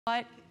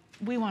But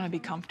we want to be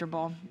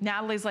comfortable.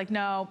 Natalie's like,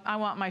 no, I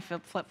want my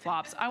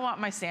flip-flops. I want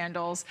my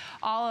sandals.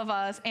 All of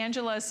us,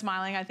 Angela is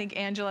smiling. I think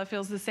Angela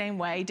feels the same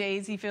way.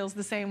 Daisy feels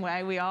the same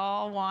way. We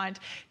all want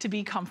to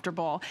be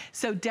comfortable.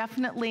 So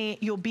definitely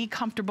you'll be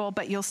comfortable,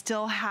 but you'll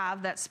still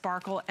have that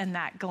sparkle and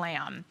that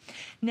glam.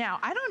 Now,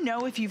 I don't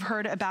know if you've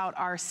heard about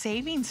our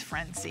savings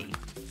frenzy.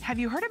 Have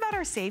you heard about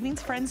our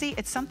savings frenzy?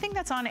 It's something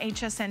that's on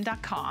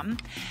hsn.com.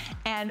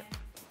 And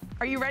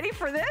are you ready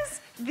for this?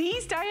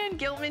 These Diane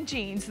Gilman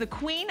jeans, the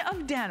queen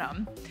of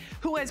denim,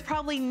 who has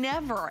probably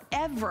never,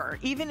 ever,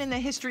 even in the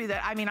history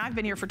that, I mean, I've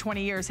been here for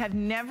 20 years, have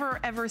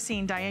never, ever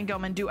seen Diane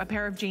Gilman do a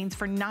pair of jeans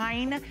for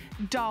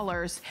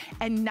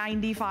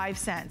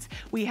 $9.95.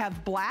 We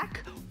have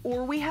black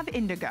or we have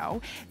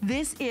indigo.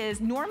 This is,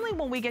 normally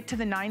when we get to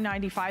the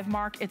 $9.95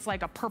 mark, it's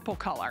like a purple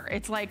color.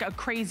 It's like a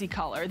crazy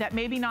color that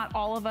maybe not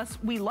all of us,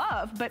 we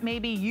love, but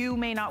maybe you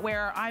may not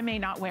wear, I may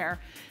not wear.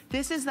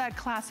 This is that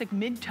classic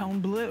mid-tone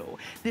blue.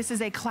 This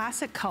is a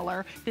classic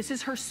color. This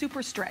is her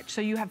super stretch.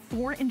 So you have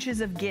 4 inches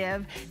of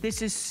give.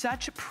 This is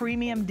such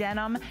premium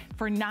denim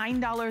for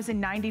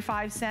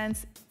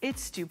 $9.95.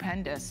 It's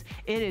stupendous.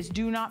 It is,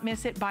 do not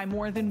miss it, buy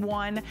more than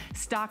one,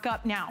 stock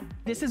up. Now,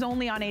 this is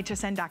only on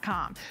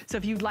hsn.com. So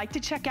if you'd like to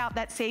check out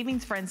that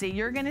Savings Frenzy,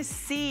 you're gonna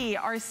see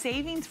our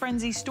Savings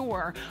Frenzy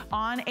store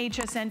on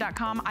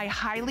hsn.com. I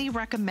highly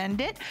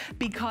recommend it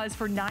because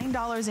for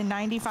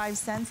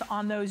 $9.95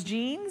 on those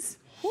jeans,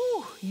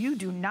 whew, you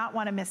do not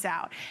want to miss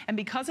out. And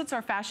because it's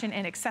our fashion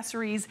and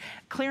accessories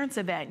clearance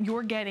event,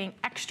 you're getting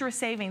extra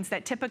savings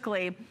that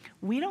typically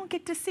we don't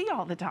get to see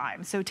all the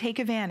time. So take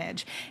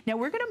advantage. Now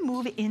we're going to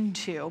move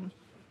into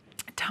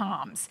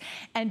Tom's.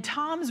 And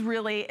Tom's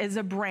really is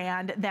a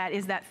brand that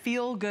is that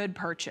feel-good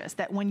purchase,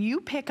 that when you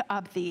pick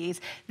up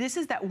these, this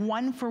is that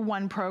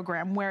one-for-one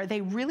program where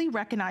they really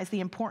recognize the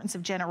importance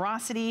of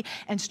generosity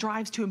and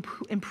strives to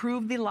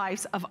improve the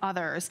lives of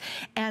others.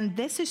 And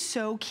this is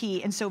so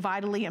key and so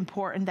vitally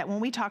important that when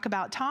we talk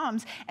about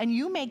Tom's and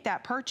you make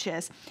that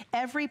purchase,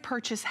 every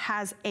purchase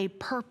has a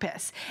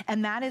purpose.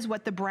 And that is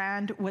what the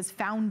brand was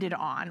founded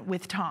on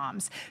with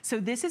Tom's.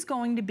 So this is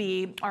going to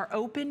be our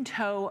open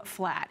toe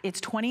flat. It's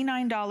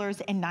 $29.95.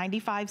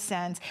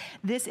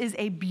 This is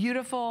a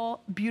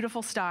beautiful,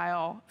 beautiful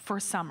style for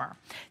summer.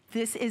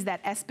 This is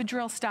that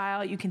espadrille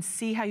style. You can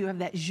see how you have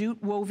that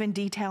jute woven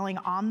detailing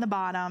on the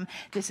bottom.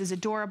 This is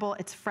adorable,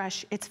 it's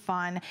fresh, it's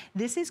fun.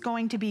 This is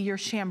going to be your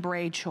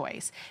chambray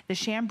choice. The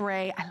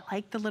chambray, I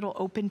like the little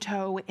open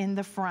toe in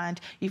the front.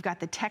 You've got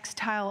the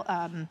textile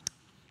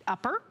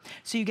upper,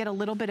 so you get a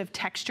little bit of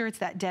texture. It's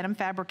that denim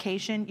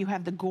fabrication. You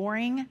have the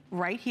goring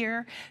right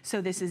here, so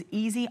this is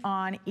easy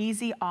on,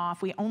 easy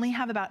off. We only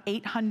have about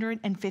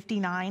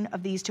 859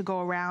 of these to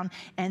go around,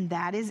 and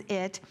that is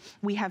it.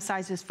 We have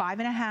sizes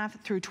 5.5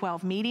 through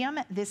 12 medium.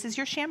 This is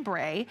your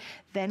chambray.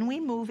 Then we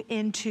move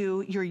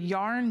into your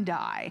yarn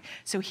dye.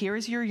 So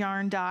here's your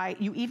yarn dye.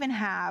 You even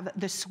have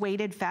the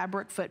suede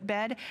fabric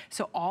footbed,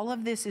 so all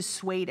of this is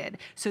suede.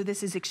 So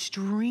this is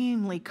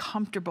extremely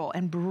comfortable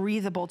and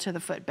breathable to the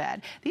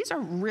footbed. These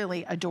are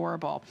really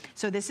adorable.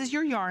 So this is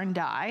your yarn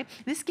dye.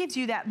 This gives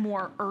you that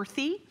more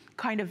earthy,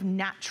 kind of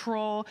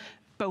natural,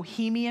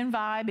 bohemian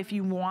vibe if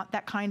you want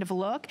that kind of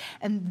look.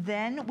 And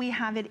then we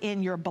have it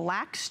in your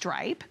black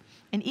stripe.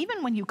 And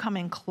even when you come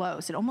in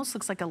close, it almost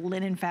looks like a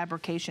linen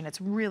fabrication.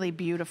 It's really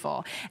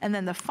beautiful. And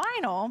then the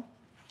final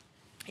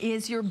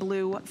is your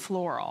blue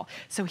floral.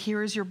 So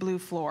here's your blue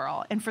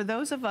floral. And for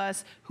those of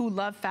us who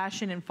love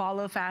fashion and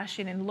follow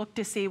fashion and look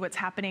to see what's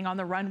happening on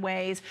the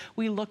runways,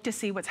 we look to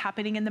see what's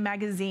happening in the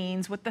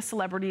magazines, what the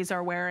celebrities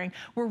are wearing,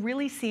 we're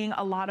really seeing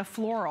a lot of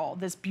floral,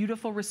 this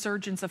beautiful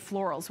resurgence of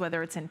florals,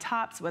 whether it's in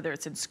tops, whether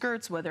it's in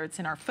skirts, whether it's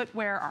in our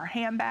footwear, our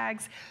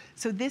handbags.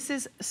 So this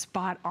is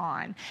spot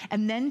on.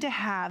 And then to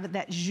have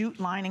that jute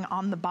lining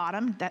on the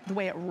bottom, that the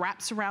way it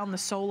wraps around the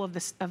sole of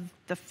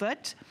the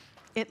foot,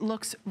 it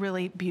looks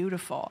really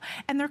beautiful.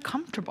 And they're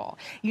comfortable.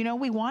 You know,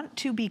 we want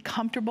to be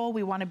comfortable,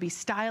 we want to be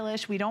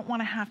stylish, we don't want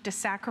to have to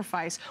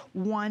sacrifice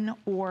one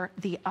or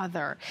the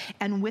other.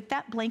 And with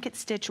that blanket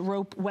stitch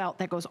rope welt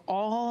that goes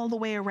all the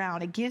way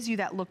around, it gives you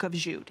that look of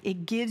jute.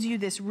 It gives you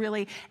this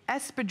really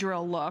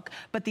espadrille look,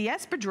 but the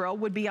espadrille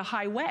would be a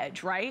high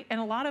wedge, right?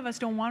 And a lot of us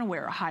don't want to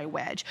wear a high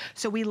wedge.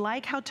 So we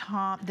like how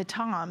the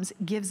Tom's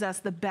gives us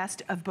the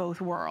best of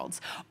both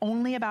worlds.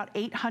 Only about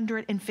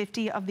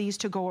 850 of these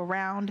to go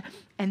around,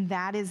 and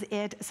that is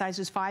it.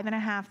 Sizes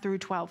 5.5 through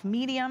 12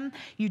 medium.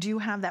 You do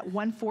have that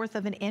 1/4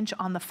 of an inch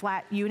on the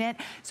flat unit.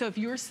 So if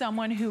you're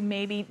someone who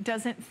maybe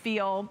doesn't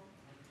feel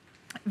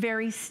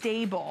very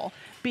stable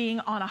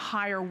being on a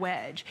higher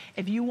wedge,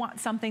 if you want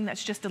something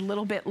that's just a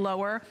little bit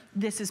lower,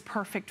 this is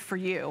perfect for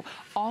you.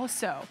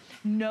 Also,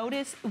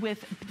 notice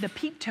with the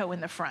peep toe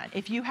in the front,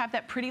 if you have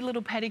that pretty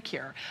little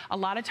pedicure, a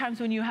lot of times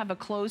when you have a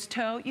closed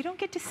toe, you don't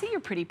get to see your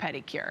pretty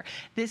pedicure.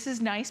 This is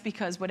nice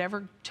because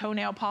whatever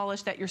toenail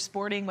polish that you're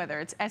sporting,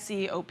 whether it's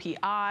Essie,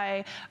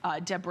 OPI,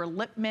 Deborah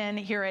Lippmann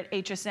here at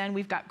HSN,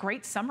 we've got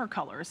great summer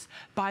colors.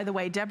 By the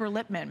way, Deborah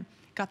Lippmann,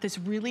 got this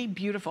really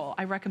beautiful,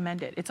 I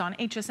recommend it. It's on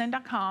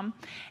hsn.com,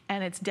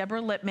 and it's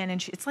Deborah Lippman,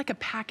 and it's like a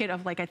packet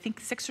of like, I think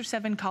 6 or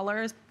 7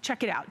 colors.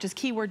 Check it out, just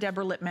keyword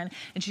Deborah Lippman,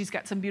 and she's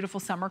got some beautiful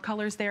summer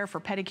colors there for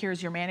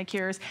pedicures, your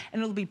manicures,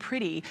 and it'll be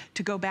pretty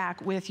to go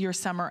back with your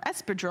summer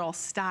espadrille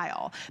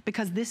style,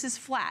 because this is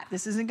flat.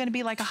 This isn't gonna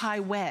be like a high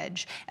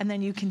wedge, and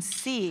then you can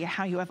see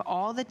how you have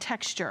all the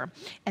texture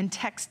and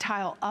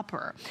textile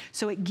upper.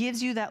 So it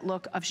gives you that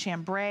look of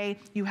chambray.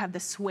 You have the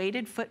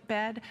suede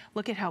footbed.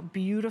 Look at how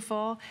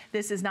beautiful.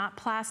 This is not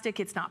plastic,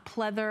 it's not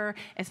pleather,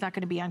 it's not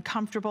gonna be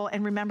uncomfortable.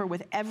 And remember,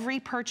 with every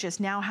purchase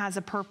now has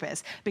a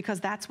purpose, because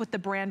that's what the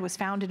brand was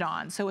founded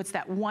on. So it's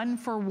that 1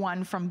 for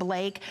 1 from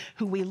Blake,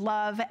 who we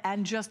love,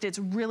 and just it's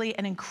really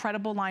an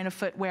incredible line of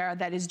footwear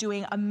that is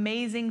doing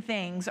amazing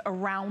things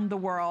around the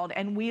world.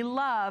 And we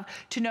love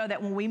to know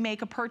that when we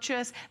make a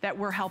purchase that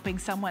we're helping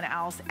someone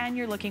else, and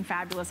you're looking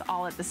fabulous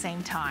all at the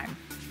same time.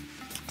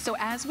 So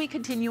as we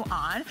continue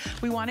on,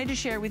 we wanted to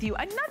share with you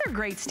another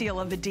great steal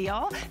of a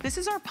deal. This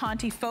is our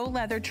Ponte faux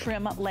leather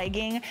trim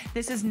legging.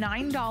 This is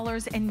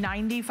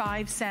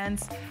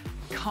 $9.95.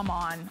 Come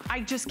on, I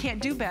just can't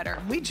do better.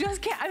 We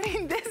just can't, I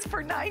mean, this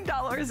for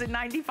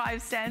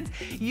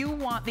 $9.95. You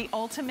want the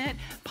ultimate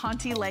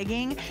Ponte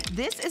legging.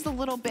 This is a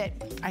little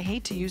bit, I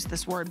hate to use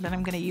this word, but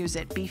I'm gonna use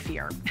it,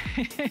 beefier.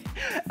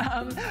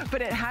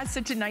 But it has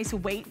such a nice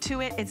weight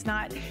to it. It's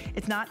not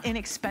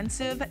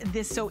inexpensive.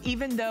 So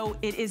even though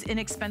it is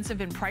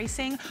inexpensive in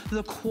pricing,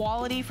 the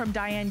quality from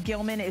Diane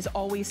Gilman is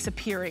always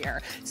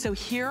superior. So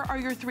here are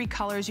your 3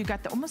 colors. You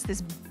got almost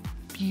this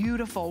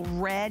beautiful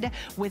red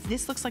with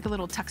this looks like a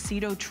little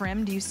tuxedo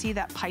trim. Do you see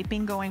that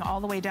piping going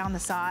all the way down the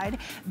side?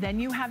 Then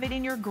you have it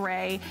in your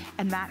gray,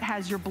 and that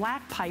has your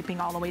black piping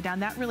all the way down.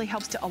 That really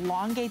helps to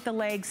elongate the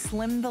leg,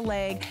 slim the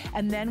leg,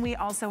 and then we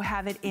also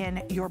have it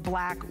in your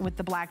black with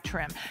the black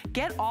trim.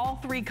 Get all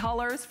 3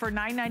 colors for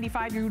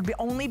 $9.95. You would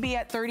only be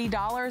at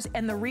 $30,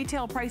 and the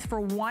retail price for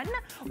one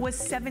was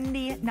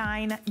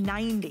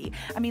 $79.90.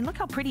 I mean, look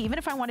how pretty. Even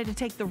if I wanted to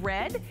take the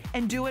red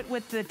and do it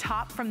with the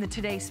top from the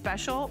Today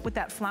Special with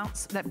that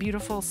flounce, that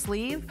beautiful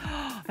sleeve,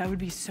 that would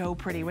be so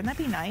pretty. Wouldn't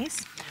that be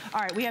nice?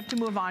 All right, we have to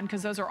move on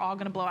because those are all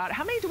gonna blow out.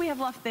 How many do we have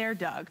left there,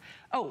 Doug?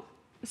 Oh,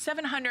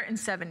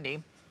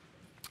 770.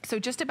 So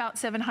just about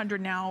 700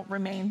 now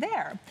remain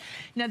there.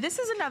 Now this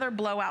is another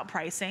blowout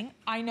pricing.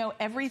 I know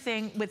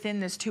everything within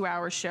this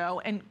 2-hour show,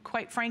 and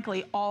quite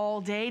frankly, all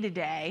day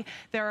today,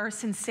 there are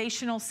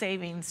sensational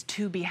savings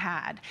to be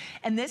had.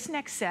 And this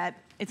next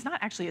set, it's not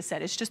actually a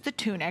set, it's just the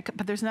tunic,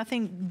 but there's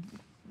nothing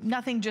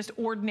just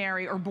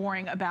ordinary or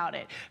boring about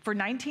it. For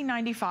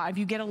 $19.95,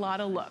 you get a lot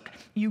of look.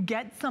 You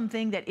get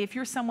something that if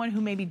you're someone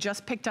who maybe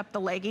just picked up the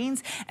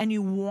leggings and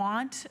you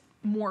want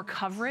more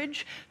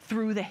coverage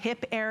through the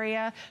hip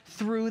area,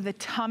 through the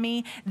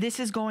tummy, this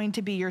is going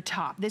to be your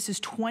top. This is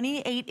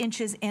 28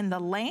 inches in the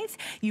length.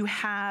 You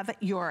have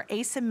your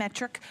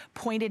asymmetric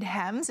pointed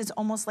hems. It's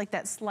almost like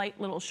that slight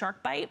little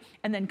shark bite,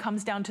 and then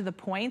comes down to the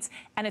points,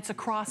 and it's a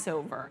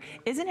crossover.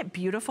 Isn't it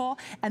beautiful?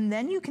 And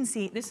then you can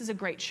see, this is a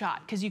great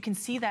shot, because you can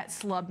see that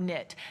slub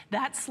knit.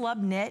 That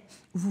slub knit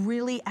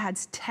really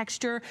adds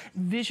texture.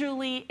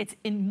 Visually, it's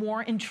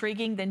more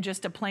intriguing than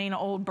just a plain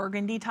old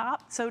burgundy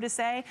top, so to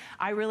say.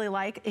 I really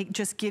like it.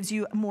 Just gives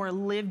you a more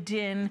lived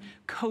in,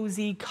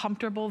 cozy,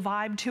 comfortable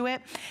vibe to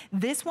it.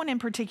 This one in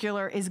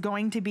particular is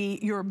going to be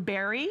your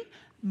berry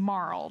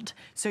marled.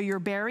 So your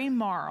berry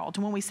marled.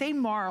 When we say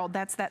marled,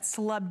 that's that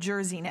slub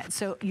jersey knit.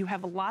 So you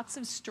have lots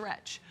of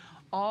stretch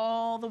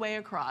all the way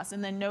across,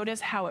 and then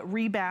notice how it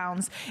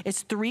rebounds.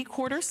 It's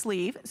 3/4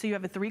 sleeve, so you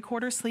have a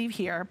 3/4 sleeve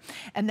here,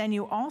 and then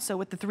you also,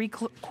 with the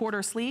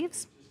 3/4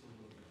 sleeves,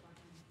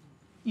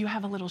 you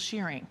have a little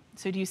shearing.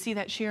 So do you see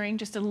that shearing?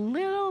 Just a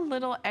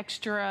little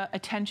extra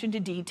attention to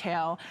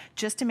detail,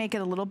 just to make it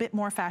a little bit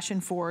more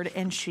fashion forward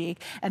and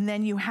chic. And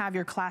then you have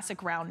your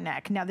classic round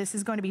neck. Now this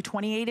is going to be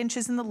 28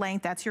 inches in the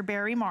length. That's your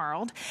berry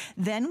marled.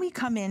 Then we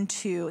come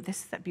into,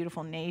 this is that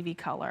beautiful navy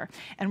color,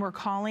 and we're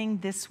calling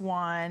this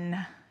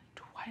one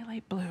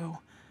Twilight Blue.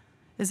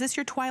 Is this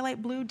your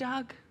Twilight Blue,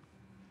 Doug?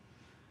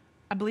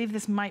 I believe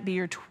this might be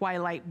your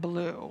Twilight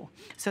Blue.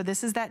 So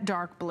this is that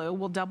dark blue.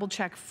 We'll double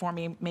check for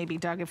me, maybe,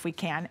 Doug, if we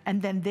can.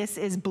 And then this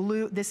is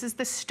blue. This is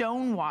the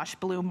Stonewash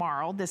Blue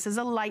Marled. This is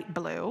a light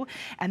blue,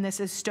 and this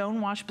is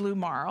Stonewash Blue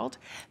Marled.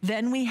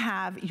 Then we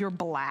have your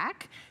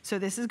black. So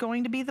this is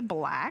going to be the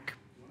black.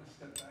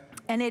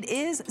 And it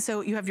is, so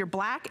you have your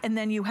black, and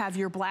then you have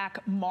your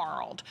black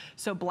marled.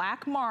 So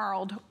black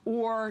marled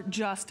or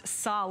just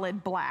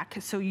solid black.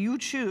 So you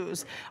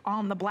choose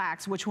on the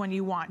blacks which one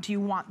you want. Do you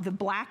want the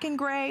black and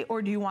gray,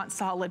 or do you want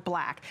solid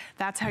black?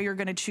 That's how you're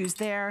gonna choose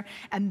there.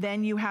 And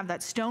then you have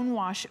that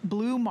Stonewash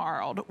Blue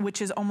Marled,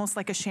 which is almost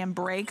like a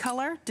chambray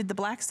color. Did the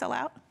black sell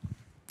out?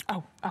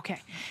 Oh,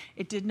 okay.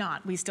 It did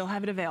not. We still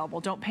have it available.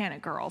 Don't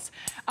panic, girls.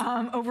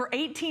 Over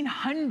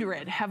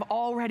 1,800 have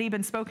already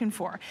been spoken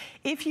for.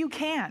 If you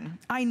can,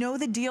 I know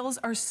the deals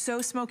are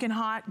so smoking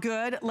hot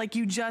good, like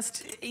you're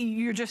just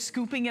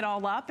scooping it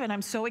all up, and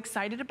I'm so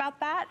excited about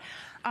that.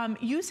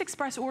 Use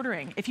express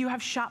ordering. If you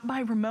have shop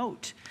by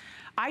remote,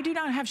 I do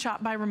not have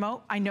Shop by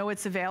Remote. I know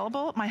it's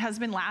available. My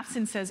husband laughs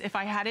and says, if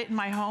I had it in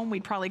my home,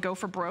 we'd probably go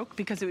for broke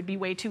because it would be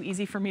way too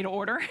easy for me to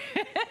order.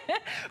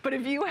 But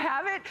if you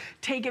have it,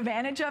 take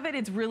advantage of it.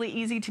 It's really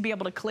easy to be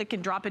able to click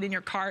and drop it in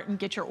your cart and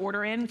get your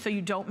order in so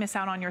you don't miss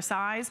out on your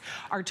size.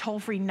 Our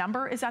toll-free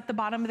number is at the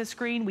bottom of the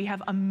screen. We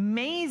have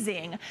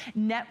amazing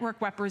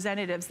network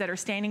representatives that are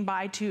standing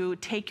by to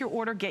take your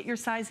order, get your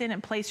size in,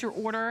 and place your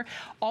order.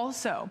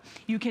 Also,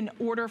 you can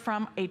order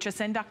from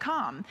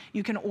hsn.com.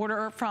 You can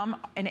order from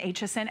an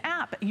HSN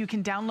app. You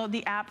can download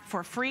the app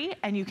for free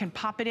and you can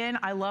pop it in.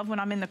 I love when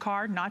I'm in the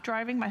car, not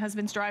driving, my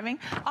husband's driving.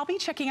 I'll be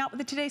checking out what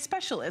the Today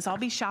Special is. I'll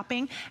be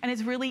shopping, and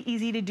it's really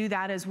easy to do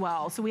that as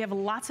well. So we have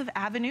lots of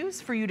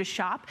avenues for you to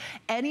shop.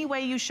 Any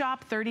way you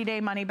shop,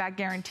 30-day money-back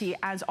guarantee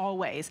as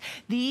always.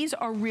 These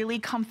are really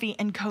comfy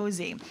and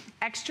cozy.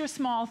 Extra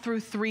small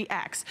through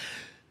 3X.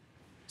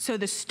 So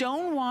the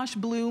Stonewash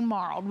Blue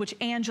Marled, which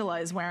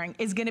Angela is wearing,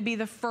 is gonna be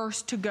the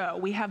first to go.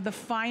 We have the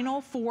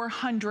final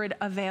 400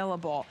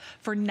 available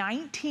for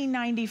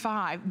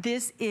 $19.95.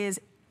 This is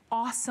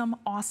awesome,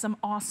 awesome,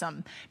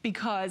 awesome,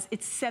 because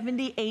it's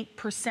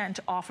 78%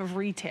 off of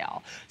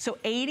retail. So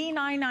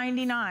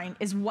 $89.99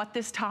 is what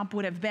this top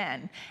would have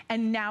been,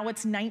 and now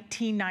it's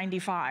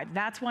 $19.95.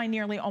 That's why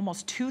nearly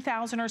almost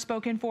 2,000 are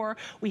spoken for.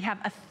 We have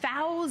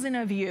 1,000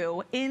 of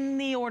you in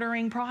the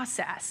ordering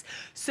process.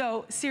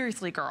 So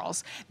seriously,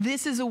 girls,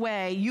 this is a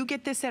way you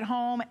get this at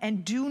home,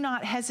 and do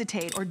not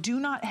hesitate, or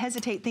do not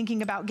hesitate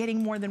thinking about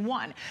getting more than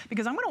one,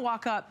 because I'm gonna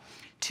walk up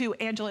to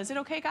Angela. Is it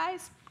okay,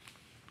 guys?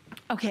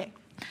 Okay.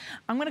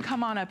 I'm gonna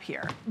come on up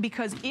here,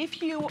 because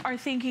if you are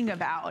thinking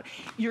about,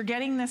 you're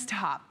getting this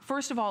top,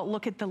 first of all,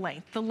 look at the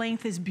length. The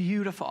length is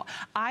beautiful.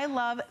 I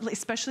love,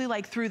 especially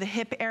like through the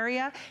hip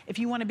area, if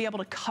you wanna be able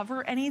to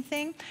cover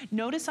anything,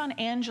 notice on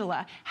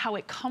Angela how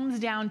it comes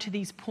down to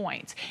these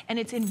points, and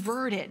it's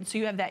inverted. So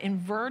you have that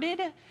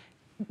inverted,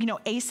 you know,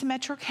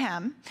 asymmetric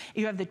hem.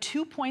 You have the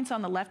 2 points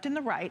on the left and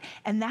the right,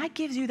 and that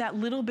gives you that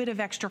little bit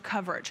of extra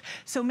coverage.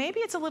 So maybe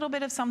it's a little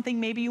bit of something,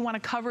 maybe you wanna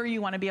cover,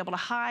 you wanna be able to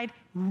hide.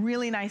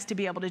 Really nice to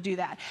be able to do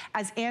that.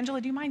 As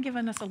Angela, do you mind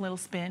giving us a little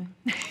spin?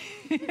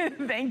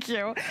 Thank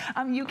you.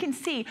 You can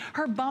see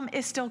her bum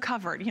is still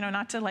covered. You know,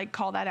 not to like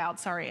call that out,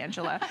 sorry,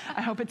 Angela.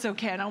 I hope it's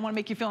okay. I don't wanna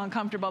make you feel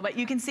uncomfortable, but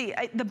you can see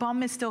the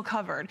bum is still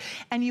covered.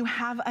 And you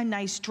have a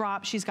nice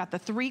drop. She's got the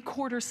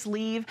 3/4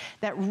 sleeve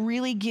that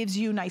really gives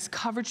you nice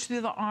coverage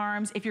through the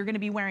arms. If you're gonna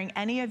be wearing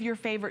any of your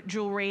favorite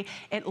jewelry,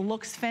 it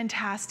looks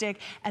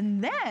fantastic.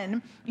 And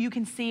then you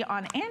can see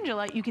on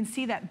Angela, you can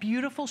see that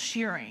beautiful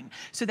shearing.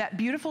 So that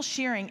beautiful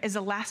shearing is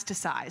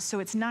elasticized, so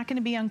it's not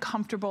gonna be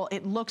uncomfortable.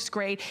 It looks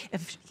great.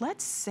 If,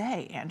 let's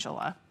say,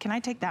 Angela, can I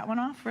take that one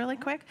off really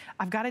quick?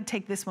 I've gotta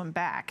take this one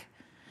back,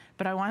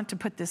 but I wanted to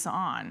put this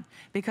on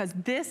because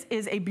this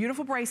is a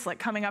beautiful bracelet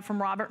coming up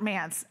from Robert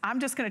Mance. I'm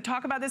just gonna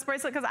talk about this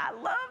bracelet because I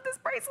love this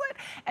bracelet,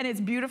 and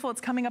it's beautiful.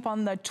 It's coming up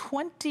on the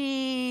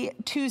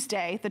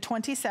Tuesday, the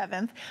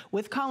 27th,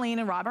 with Colleen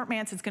and Robert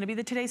Mance. It's gonna be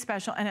the Today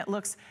Special, and it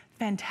looks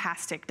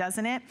fantastic,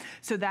 doesn't it?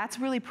 So that's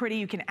really pretty.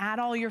 You can add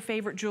all your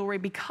favorite jewelry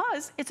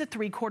because it's a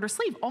 3/4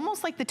 sleeve,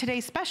 almost like the Today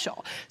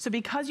Special. So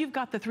because you've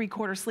got the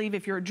 3/4 sleeve,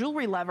 if you're a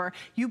jewelry lover,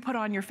 you put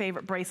on your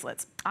favorite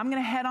bracelets. I'm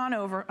gonna head on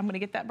over, I'm gonna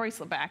get that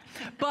bracelet back,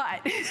 but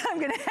I'm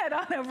gonna head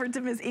on over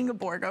to Ms.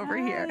 Ingeborg over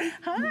here.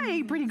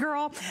 Hi, pretty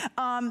girl.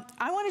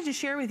 I wanted to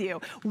share with you,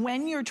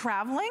 when you're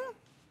traveling,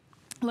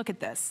 look at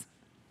this.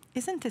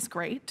 Isn't this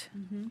great?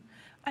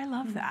 I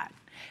love that.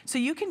 So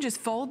you can just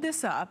fold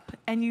this up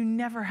and you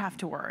never have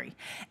to worry.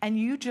 And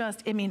you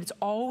just, I mean, it's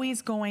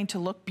always going to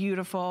look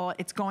beautiful.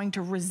 It's going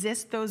to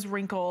resist those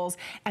wrinkles.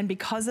 And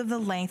because of the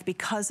length,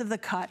 because of the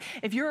cut,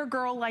 if you're a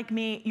girl like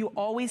me, you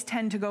always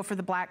tend to go for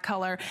the black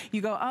color.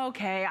 You go, oh,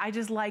 okay, I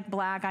just like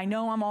black. I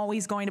know I'm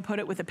always going to put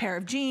it with a pair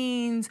of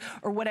jeans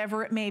or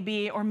whatever it may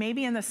be. Or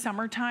maybe in the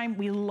summertime,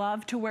 we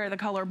love to wear the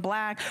color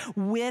black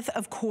with,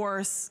 of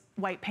course,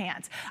 white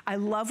pants. I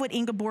love what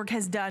Ingeborg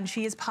has done.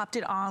 She has popped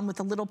it on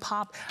with a little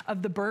pop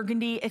of the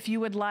burgundy if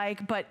you would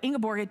like, but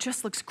Ingeborg, it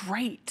just looks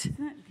great.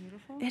 Isn't that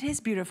beautiful? It is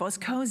beautiful. It's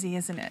cozy,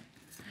 isn't it?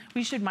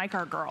 We should mic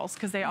our girls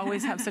because they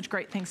always have such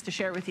great things to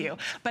share with you.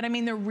 But I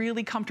mean, they're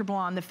really comfortable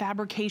on. The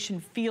fabrication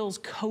feels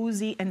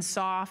cozy and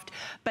soft,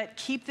 but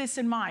keep this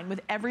in mind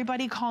with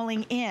everybody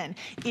calling in.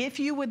 If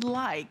you would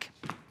like,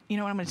 you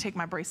know what, I'm gonna take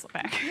my bracelet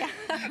back.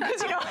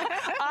 Because you know,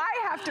 I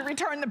have to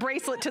return the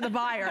bracelet to the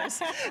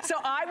buyers. So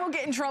I will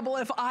get in trouble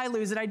if I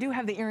lose it. I do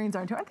have the earrings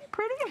on too. Aren't they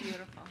pretty?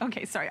 Beautiful.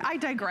 Okay, sorry, I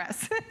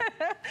digress.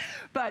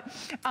 But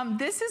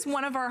this is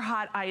one of our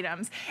hot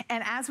items.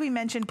 And as we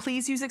mentioned,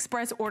 please use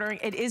express ordering.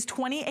 It is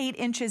 28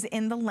 inches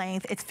in the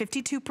length. It's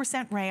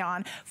 52%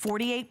 rayon,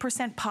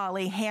 48%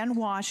 poly, hand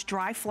wash,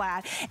 dry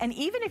flat. And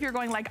even if you're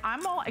going like,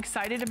 I'm all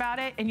excited about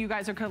it, and you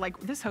guys are kind of like,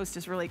 this host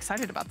is really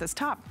excited about this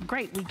top.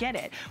 Great, we get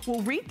it.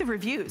 Well, read the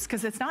reviews,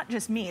 because it's not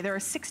just me. There are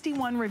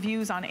 61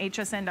 reviews on HSN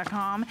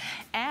hsn.com.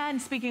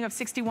 And speaking of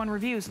 61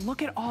 reviews,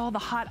 look at all the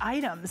hot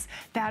items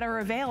that are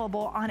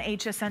available on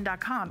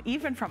hsn.com,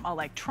 even from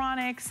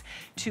electronics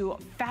to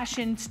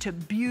fashions to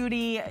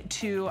beauty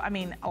to, I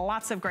mean,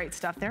 lots of great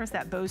stuff. There's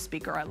that Bose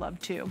speaker I love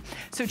too.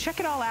 So check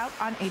it all out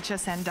on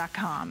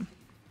hsn.com.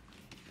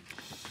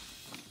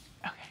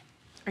 Okay,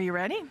 are you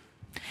ready?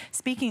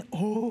 Speaking,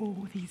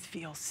 oh, these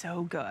feel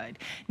so good.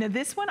 Now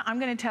this one, I'm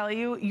gonna tell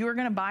you, you're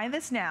gonna buy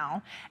this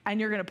now and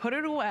you're gonna put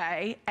it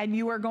away and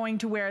you are going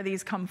to wear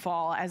these come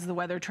fall as the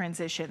weather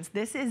transitions.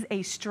 This is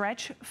a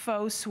stretch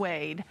faux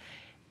suede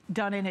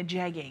done in a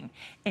jegging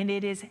and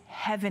it is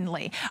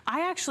heavenly.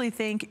 I actually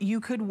think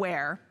you could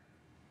wear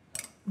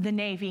the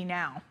navy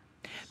now,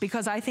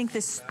 because I think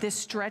this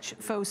stretch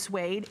faux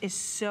suede is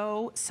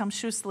so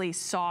sumptuously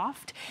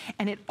soft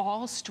and it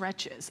all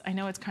stretches. I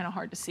know it's kind of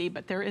hard to see,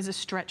 but there is a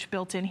stretch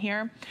built in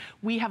here.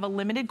 We have a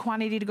limited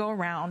quantity to go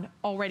around.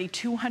 Already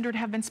 200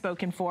 have been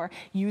spoken for.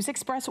 Use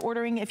express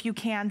ordering if you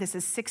can. This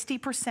is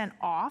 60%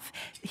 off.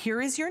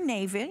 Here is your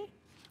navy.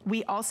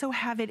 We also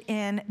have it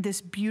in this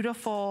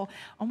beautiful,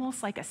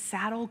 almost like a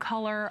saddle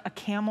color, a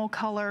camel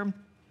color.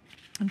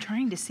 I'm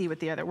trying to see what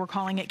the other, we're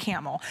calling it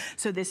camel.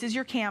 So this is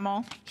your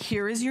camel,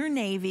 here is your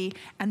navy,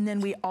 and then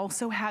we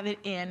also have it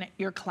in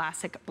your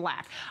classic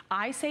black.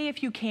 I say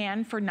if you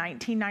can, for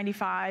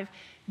 $19.95,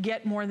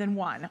 get more than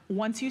one.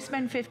 Once you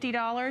spend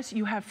 $50,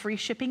 you have free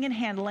shipping and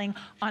handling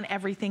on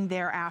everything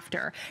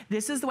thereafter.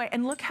 This is the way,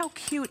 and look how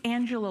cute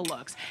Angela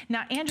looks.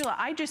 Now, Angela,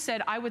 I just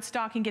said I would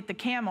stock and get the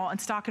camel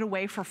and stock it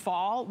away for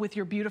fall with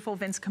your beautiful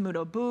Vince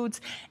Camuto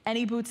boots,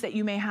 any boots that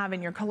you may have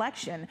in your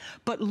collection.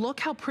 But look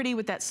how pretty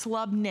with that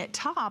slub knit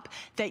top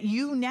that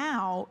you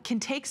now can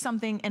take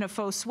something in a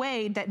faux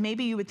suede that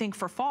maybe you would think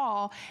for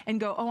fall and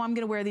go, oh, I'm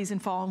gonna wear these in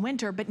fall and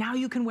winter, but now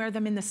you can wear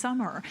them in the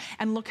summer.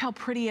 And look how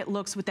pretty it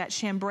looks with that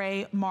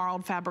chambray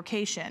marled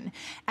fabrication,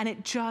 and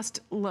it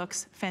just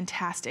looks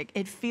fantastic.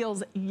 It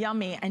feels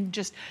yummy and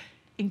just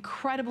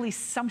incredibly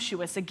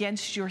sumptuous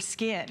against your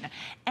skin,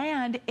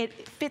 and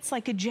it fits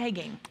like a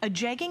jegging. A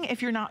jegging,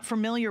 if you're not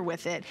familiar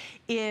with it,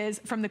 is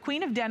from the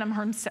queen of denim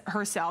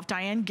herself,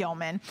 Diane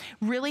Gilman,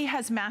 really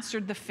has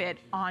mastered the fit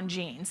on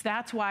jeans.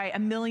 That's why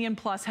 1 million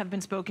plus have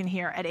been spoken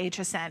here at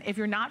HSN. If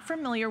you're not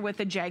familiar with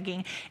a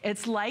jegging,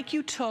 it's like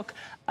you took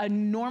a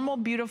normal,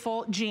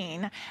 beautiful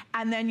jean,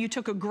 and then you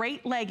took a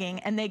great legging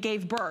and they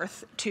gave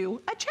birth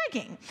to a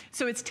jegging.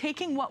 So it's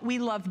taking what we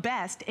love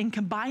best and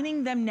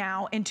combining them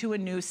now into a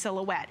new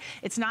silhouette.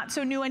 It's not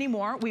so new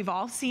anymore. We've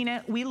all seen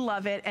it, we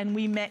love it, and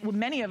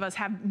many of us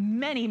have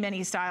many,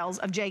 many styles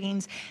of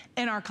jeggings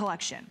in our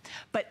collection.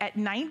 But at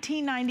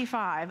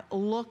 $19.95,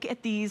 look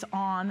at these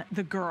on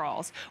the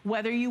girls.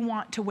 Whether you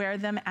want to wear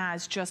them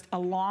as just a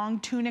long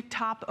tunic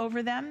top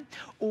over them,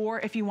 or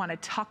if you want to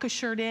tuck a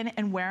shirt in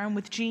and wear them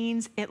with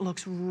jeans, it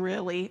looks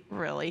really,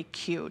 really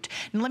cute.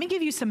 And let me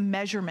give you some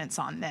measurements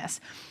on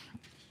this.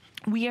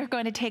 We are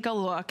going to take a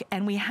look,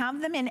 and we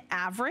have them in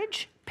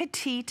average,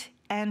 petite,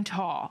 and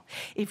tall.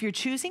 If you're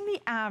choosing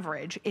the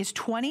average, is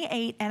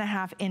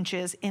 28.5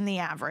 inches in the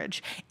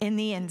average, in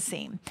the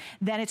inseam.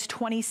 Then it's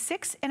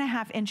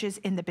 26.5 inches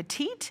in the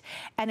petite,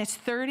 and it's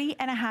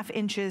 30.5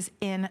 inches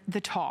in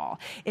the tall.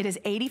 It is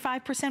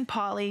 85%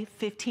 poly,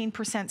 15%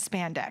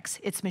 spandex.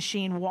 It's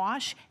machine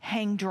wash,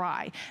 hang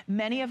dry.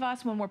 Many of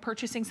us, when we're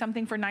purchasing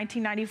something for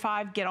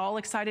 $19.95, get all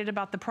excited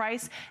about the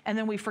price, and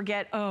then we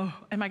forget, oh,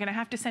 am I gonna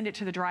have to send it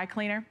to the dry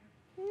cleaner?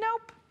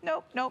 Nope.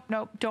 Nope, nope,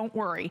 nope, don't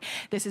worry.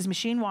 This is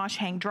machine wash,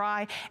 hang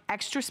dry,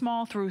 extra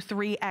small through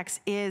 3X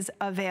is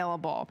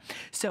available.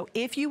 So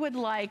if you would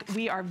like,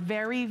 we are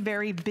very,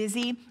 very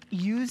busy.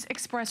 Use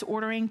express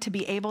ordering to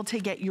be able to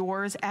get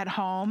yours at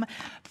home.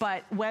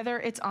 But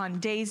whether it's on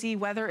Daisy,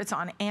 whether it's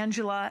on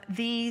Angela,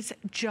 these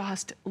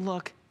just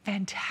look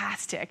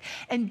fantastic.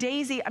 And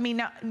Daisy, I mean,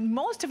 now,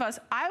 most of us,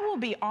 I will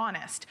be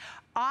honest,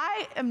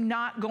 I am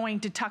not going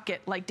to tuck it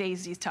like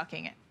Daisy's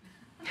tucking it.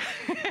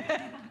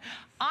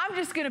 I'm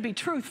just gonna be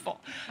truthful,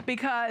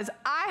 because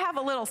I have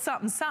a little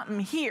something something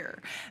here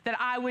that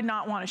I would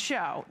not wanna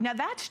show. Now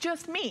that's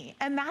just me,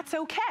 and that's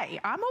okay.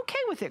 I'm okay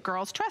with it,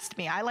 girls, trust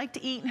me. I like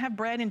to eat and have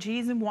bread and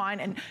cheese and wine,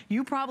 and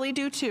you probably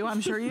do too, I'm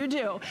sure you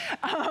do.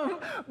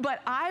 But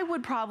I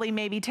would probably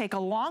maybe take a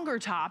longer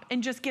top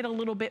and just get a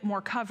little bit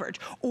more coverage.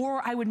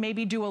 Or I would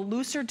maybe do a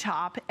looser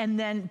top and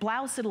then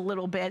blouse it a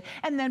little bit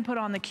and then put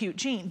on the cute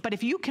jean. But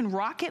if you can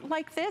rock it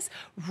like this,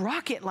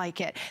 rock it like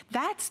it.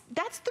 That's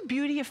the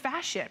beauty of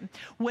fashion.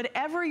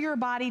 Whatever your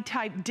body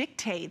type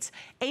dictates,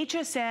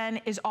 HSN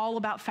is all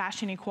about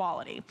fashion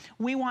equality.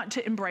 We want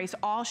to embrace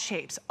all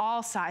shapes,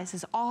 all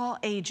sizes, all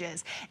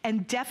ages.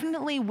 And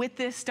definitely with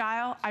this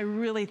style, I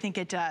really think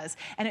it does.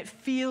 And it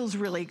feels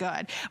really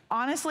good.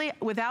 Honestly,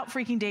 without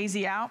freaking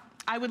Daisy out,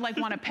 I would like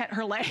want to pet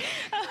her leg.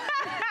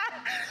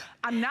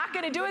 I'm not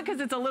gonna do it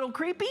because it's a little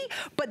creepy,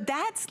 but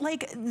that's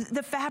like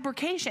the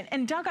fabrication.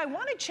 And Doug, I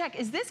wanna check,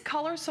 is this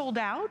color sold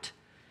out?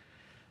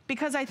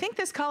 Because I think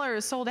this color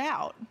is sold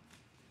out.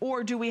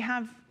 Or do we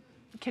have,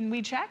 can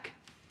we check?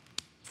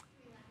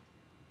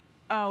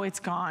 Oh,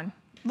 it's gone.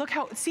 Look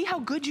see how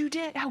good you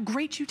did, how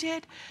great you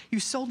did? You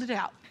sold it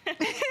out.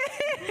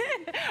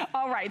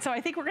 All right, so I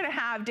think we're gonna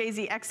have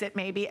Daisy exit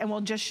maybe, and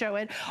we'll just show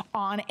it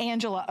on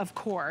Angela, of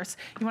course.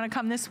 You wanna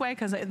come this way?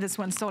 Because this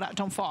one's sold out,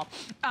 don't fall.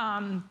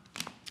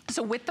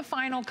 So with the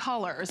final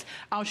colors,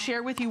 I'll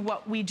share with you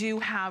what we do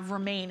have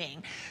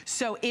remaining.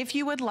 So if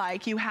you would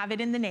like, you have it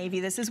in the navy.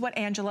 This is what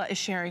Angela is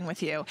sharing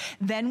with you.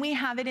 Then we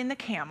have it in the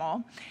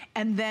camel,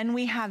 and then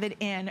we have it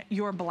in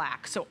your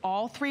black. So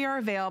all three are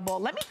available.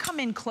 Let me come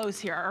in close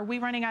here. Are we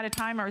running out of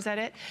time, or is that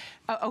it?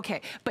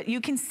 Okay, but you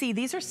can see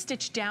these are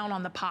stitched down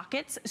on the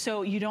pockets,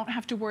 so you don't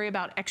have to worry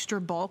about extra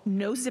bulk.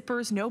 No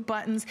zippers, no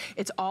buttons.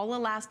 It's all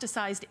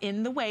elasticized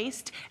in the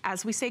waist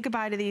as we say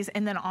goodbye to these,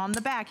 and then on the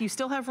back, you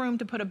still have room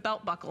to put a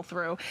belt buckle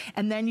through,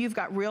 and then you've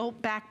got real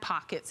back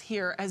pockets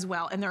here as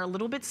well, and they're a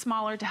little bit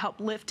smaller to help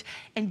lift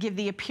and give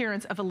the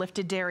appearance of a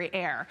lifted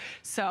derriere.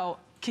 So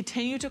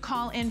continue to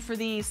call in for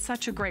these.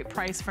 Such a great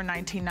price for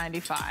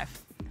 $19.95.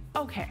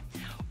 Okay.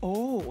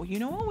 Oh, you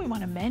know what we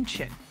want to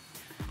mention?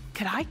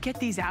 Could I get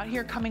these out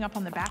here coming up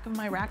on the back of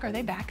my rack? Are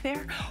they back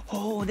there?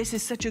 Oh, this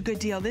is such a good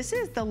deal. This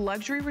is the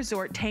Luxury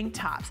Resort tank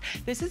tops.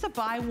 This is a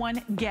buy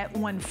one, get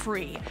one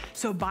free.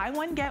 So buy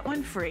one, get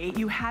one free.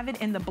 You have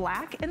it in the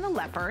black and the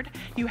leopard.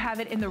 You have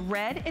it in the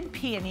red and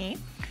peony.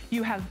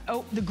 You have,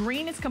 oh, the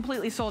green is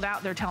completely sold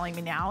out, they're telling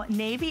me now.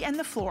 Navy and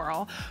the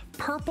floral,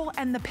 purple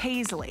and the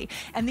paisley.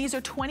 And these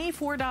are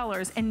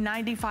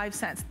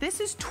 $24.95. This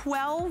is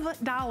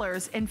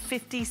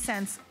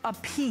 $12.50 a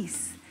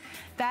piece.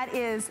 That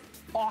is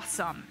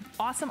awesome.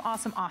 Awesome,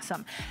 awesome,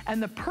 awesome.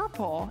 And the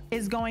purple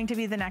is going to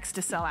be the next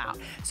to sell out.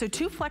 So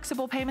 2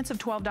 flexible payments of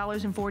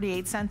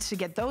 $12.48 to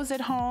get those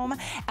at home.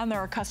 And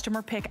they're a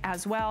customer pick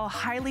as well.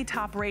 Highly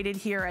top rated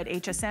here at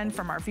HSN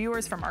from our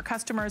viewers, from our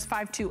customers.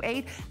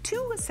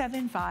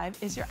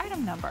 528-275 is your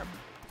item number.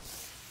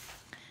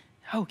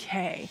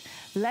 Okay,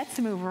 let's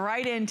move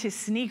right into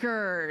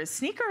sneakers.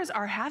 Sneakers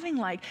are having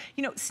like,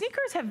 you know,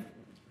 sneakers have,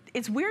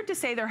 it's weird to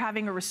say they're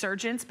having a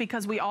resurgence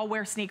because we all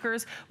wear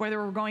sneakers,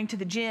 whether we're going to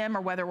the gym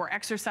or whether we're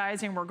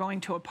exercising, we're going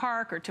to a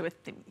park or to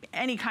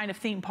any kind of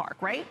theme park,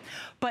 right?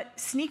 But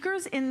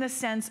sneakers in the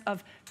sense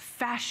of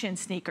fashion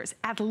sneakers,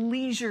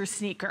 athleisure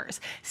sneakers,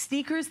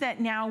 sneakers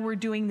that now we're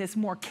doing this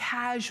more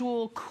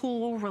casual,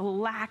 cool,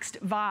 relaxed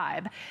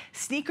vibe.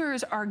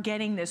 Sneakers are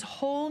getting this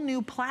whole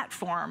new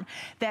platform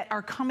that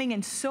are coming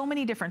in so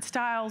many different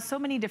styles, so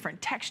many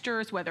different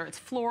textures, whether it's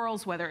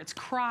florals, whether it's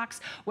Crocs,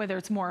 whether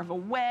it's more of a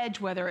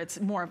wedge, whether it's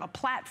more of a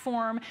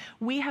platform.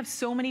 We have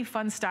so many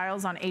fun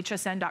styles on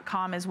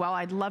hsn.com as well.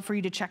 I'd love for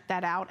you to check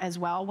that out as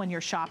well when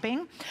you're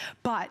shopping.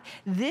 But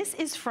this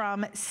is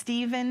from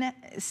Steve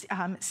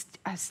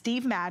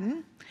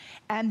Madden,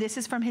 and this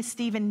is from his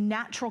Steven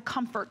Natural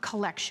Comfort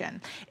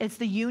collection. It's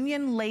the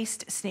Union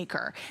Laced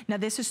sneaker. Now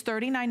this is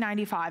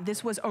 $39.95.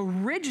 This was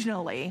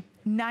originally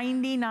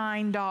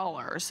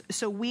 $99.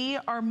 So we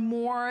are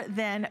more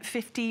than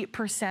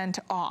 50%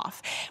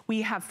 off.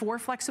 We have 4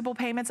 flexible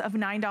payments of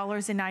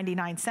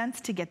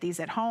 $9.99 to get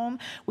these at home.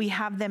 We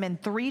have them in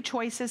 3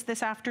 choices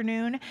this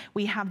afternoon.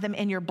 We have them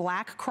in your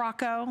black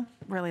Croco.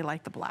 Really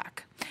like the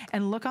black.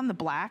 And look on the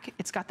black,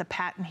 it's got the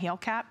patent heel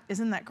cap.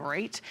 Isn't that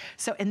great?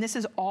 So, and this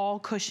is all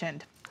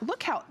cushioned.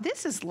 Look how,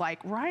 this is like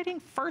riding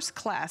first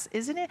class,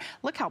 isn't it?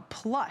 Look how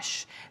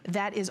plush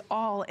that is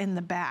all in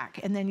the back.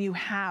 And then you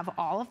have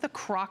all of the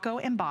Croco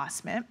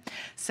embossment.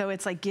 So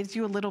it's like, gives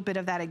you a little bit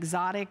of that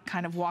exotic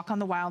kind of walk on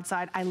the wild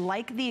side. I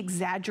like the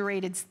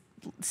exaggerated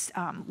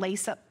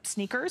lace-up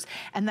sneakers,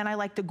 and then I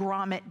like the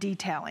grommet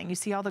detailing. You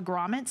see all the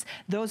grommets?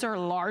 Those are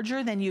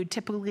larger than you'd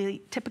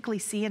typically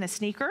see in a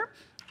sneaker.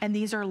 And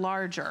these are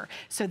larger.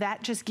 So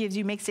that just gives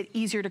you, makes it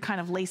easier to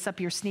kind of lace up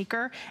your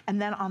sneaker.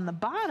 And then on the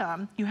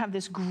bottom, you have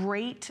this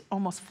great,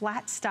 almost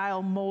flat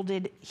style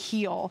molded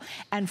heel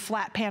and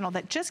flat panel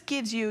that just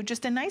gives you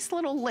just a nice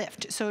little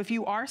lift. So if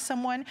you are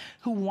someone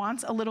who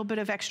wants a little bit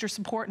of extra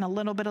support and a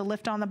little bit of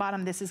lift on the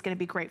bottom, this is gonna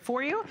be great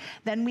for you.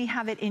 Then we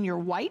have it in your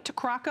white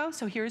Croco.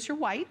 So here's your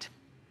white.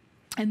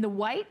 And the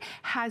white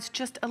has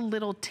just a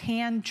little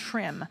tan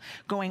trim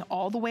going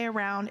all the way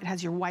around. It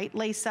has your white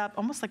lace up,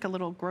 almost like a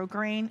little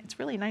grosgrain. It's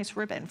really nice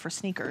ribbon for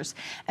sneakers.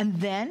 And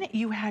then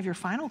you have your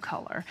final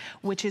color,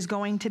 which is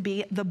going to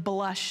be the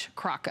blush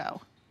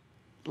Croco.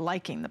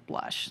 Liking the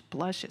blush.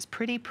 Blush is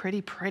pretty,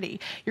 pretty, pretty.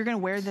 You're gonna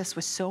wear this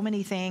with so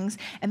many things.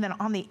 And then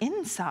on the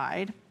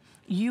inside,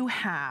 you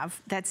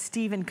have that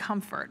Steven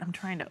Comfort. I'm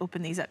trying to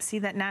open these up. See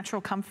that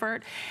Natural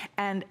Comfort?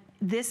 And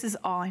this is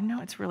all, I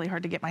know it's really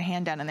hard to get my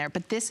hand down in there,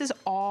 but this is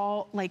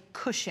all like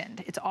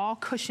cushioned. It's all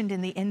cushioned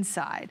in the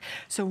inside.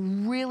 So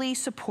really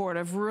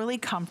supportive, really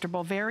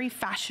comfortable, very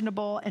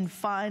fashionable and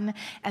fun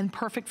and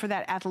perfect for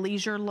that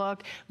athleisure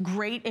look.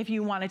 Great if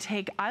you want to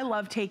take, I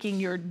love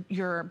taking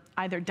your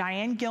either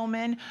Diane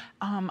Gilman,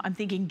 I'm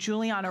thinking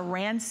Juliana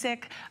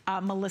Rancic,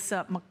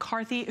 Melissa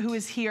McCarthy, who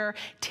is here,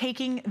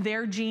 taking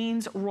their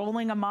jeans,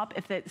 rolling them up,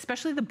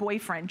 especially the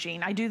boyfriend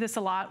jean. I do this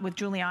a lot with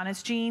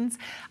Juliana's jeans.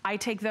 I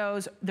take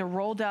those, they're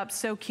rolled up,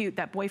 so cute,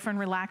 that boyfriend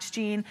relaxed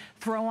jean,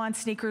 throw on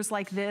sneakers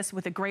like this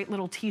with a great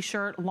little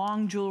t-shirt,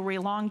 long jewelry,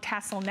 long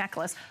tassel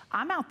necklace.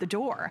 I'm out the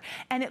door,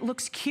 and it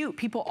looks cute.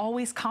 People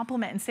always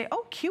compliment and say,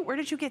 oh, cute,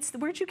 where'd you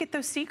get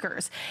those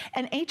sneakers?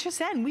 And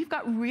HSN, we've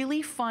got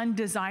really fun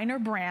designer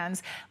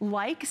brands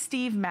like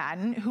Steve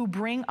Madden, who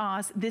bring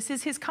us, this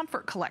is his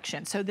comfort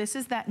collection. So this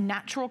is that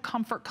natural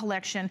comfort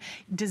collection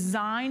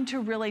designed to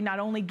really not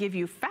only give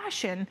you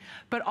fashion,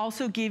 but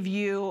also give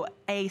you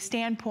a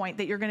standpoint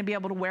that you're gonna be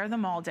able to wear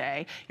them all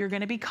day. You're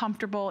gonna be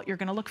comfortable, you're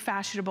gonna look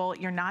fashionable,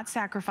 you're not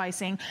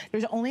sacrificing.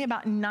 There's only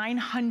about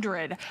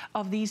 900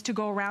 of these to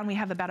go around. We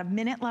have about a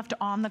minute left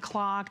on the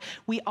clock.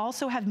 We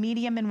also have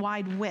medium and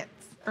wide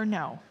width, or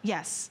no,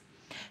 yes.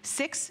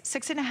 6,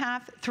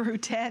 6.5 through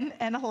 10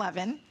 and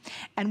 11.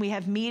 And we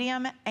have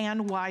medium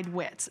and wide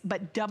widths.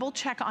 But double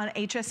check on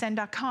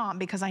hsn.com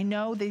because I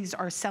know these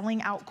are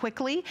selling out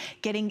quickly,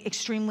 getting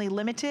extremely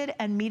limited,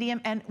 and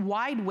medium and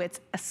wide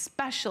widths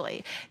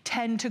especially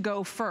tend to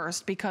go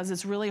first because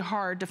it's really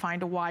hard to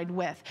find a wide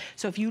width.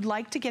 So if you'd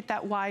like to get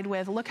that wide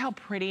width, look how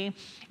pretty.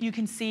 You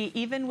can see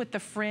even with the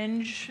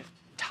fringe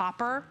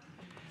topper,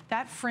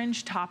 that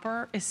fringe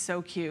topper is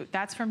so cute.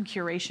 That's from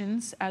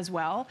Curations as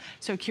well.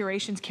 So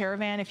Curations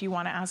Caravan, if you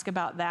wanna ask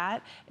about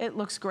that, it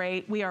looks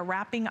great. We are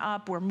wrapping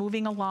up, we're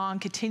moving along.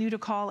 Continue to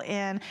call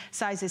in.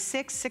 Sizes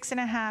 6,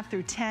 6.5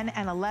 through 10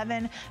 and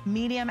 11.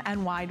 Medium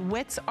and wide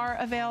widths are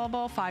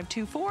available,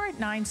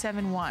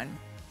 524-971.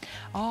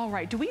 All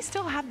right, do we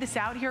still have this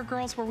out here,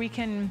 girls, where we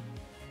can,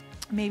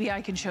 maybe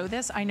I can show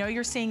this. I know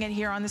you're seeing it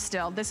here on the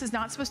still. This is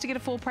not supposed to get a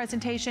full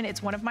presentation.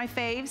 It's one of my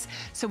faves.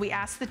 So we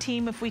asked the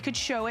team if we could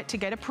show it to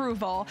get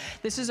approval.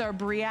 This is our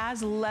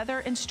Briaz leather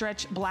and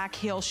stretch black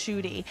heel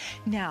shootie.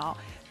 Now,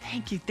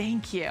 thank you,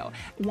 thank you.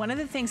 One of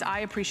the things I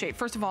appreciate,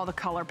 first of all, the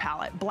color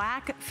palette.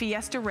 Black,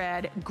 Fiesta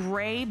red,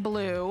 gray,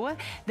 blue.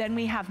 Then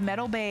we have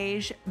metal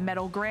beige,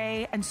 metal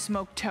gray, and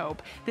smoke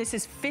taupe. This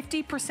is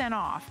 50%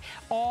 off.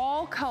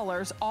 All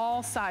colors,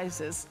 all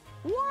sizes.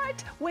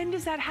 What? When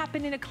does that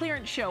happen in a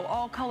clearance show?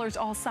 All colors,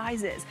 all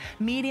sizes,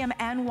 medium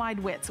and wide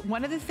widths.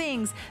 One of the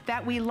things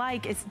that we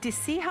like is to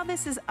see how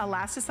this is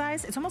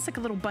elasticized. It's almost like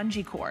a little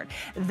bungee cord.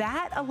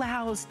 That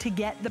allows to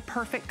get the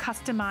perfect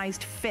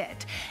customized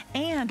fit.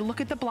 And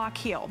look at the block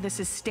heel. This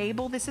is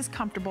stable, this is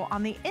comfortable.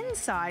 On the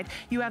inside,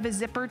 you have a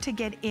zipper to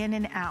get in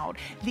and out.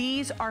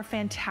 These are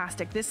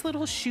fantastic. This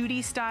little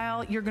shootie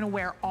style, you're gonna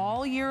wear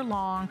all year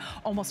long.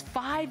 Almost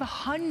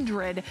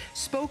 500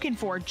 spoken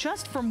for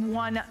just from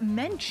one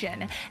mention.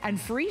 And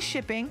free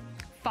shipping,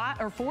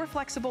 4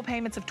 flexible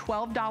payments of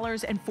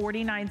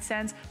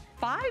 $12.49.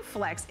 5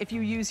 flex if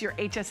you use your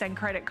HSN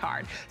credit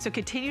card. So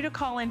continue to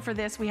call in for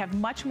this. We have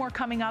much more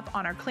coming up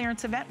on our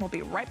clearance event. We'll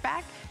be right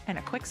back in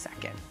a quick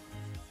second.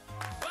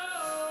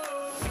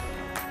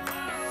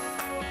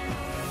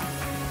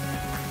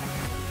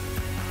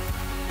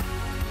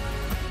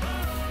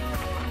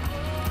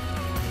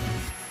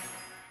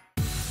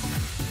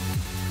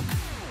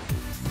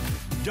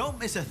 Don't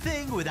miss a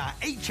thing with our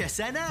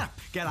HSN app.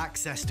 Get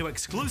access to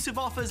exclusive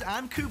offers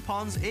and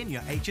coupons in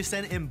your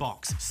HSN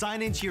inbox.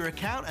 Sign into your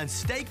account and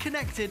stay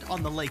connected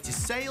on the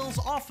latest sales,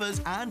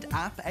 offers, and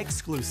app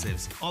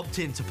exclusives. Opt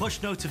in to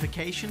push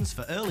notifications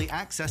for early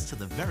access to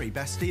the very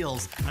best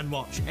deals. And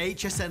watch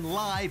HSN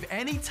live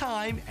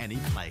anytime,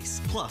 anyplace.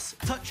 Plus,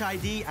 Touch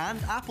ID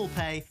and Apple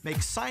Pay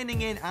make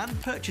signing in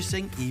and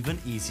purchasing even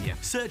easier.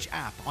 Search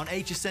app on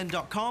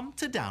hsn.com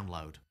to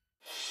download.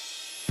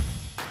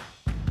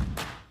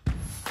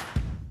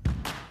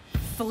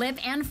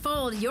 Flip and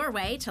fold your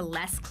way to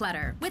less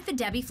clutter with the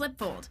Debbie Flip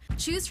Fold.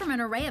 Choose from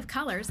an array of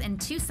colors and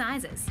 2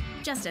 sizes.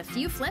 Just a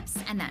few flips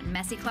and that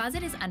messy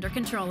closet is under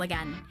control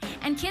again.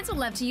 And kids will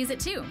love to use it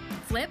too.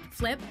 Flip,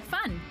 flip,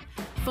 fun.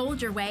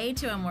 Fold your way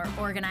to a more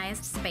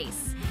organized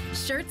space.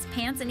 Shirts,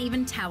 pants, and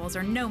even towels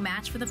are no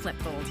match for the Flip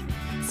Fold.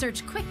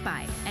 Search Quick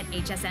Buy at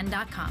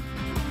hsn.com.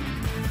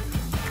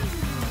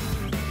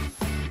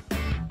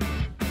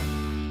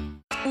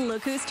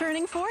 Look who's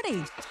turning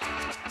 40.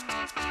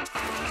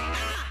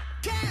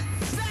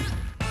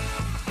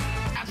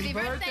 Happy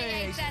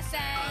birthday,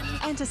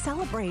 HSN! And to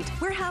celebrate,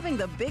 we're having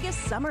the biggest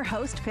summer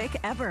host pick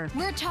ever.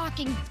 We're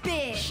talking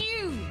big,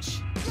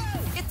 huge.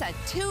 It's a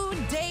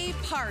 2-day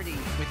party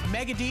with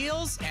mega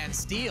deals and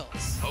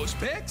steals. Host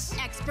picks,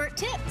 expert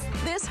tips.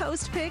 This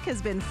host pick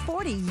has been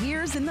 40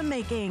 years in the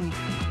making.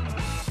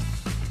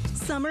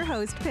 Summer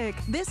host pick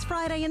this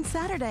Friday and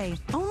Saturday,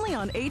 only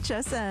on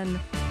HSN.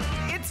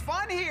 It's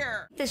fun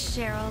here. The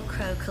Sheryl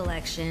Crow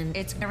collection.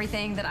 It's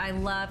everything that I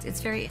loved.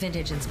 It's very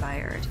vintage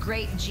inspired.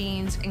 Great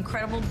jeans,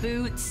 incredible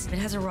boots. It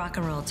has a rock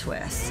and roll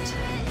twist.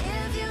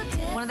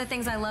 One of the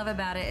things I love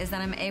about it is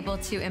that I'm able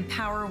to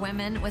empower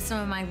women with some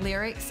of my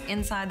lyrics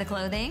inside the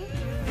clothing.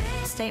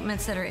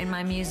 Statements that are in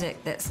my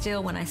music that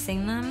still, when I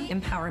sing them,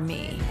 empower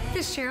me. The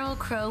Sheryl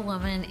Crow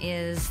woman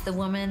is the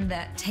woman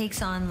that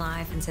takes on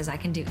life and says, I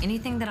can do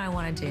anything that I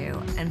want to do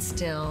and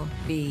still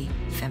be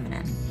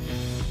feminine.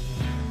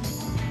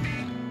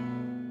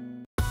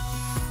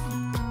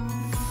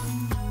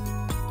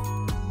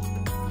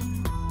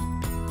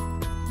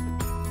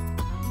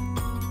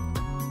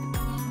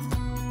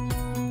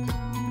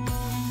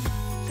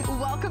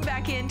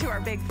 Welcome back into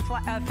our big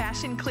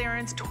fashion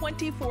clearance,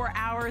 24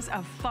 hours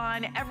of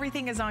fun.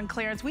 Everything is on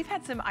clearance. We've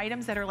had some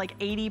items that are like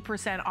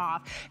 80%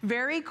 off.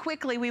 Very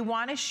quickly, we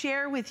want to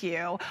share with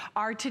you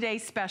our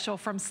today's special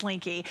from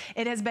Slinky.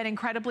 It has been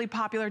incredibly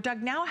popular.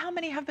 Doug, now how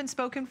many have been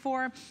spoken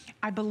for?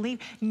 I believe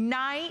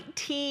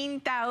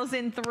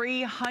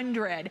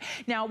 19,300.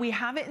 Now, we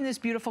have it in this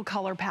beautiful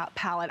color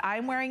palette.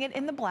 I'm wearing it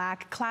in the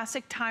black,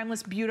 classic,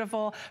 timeless,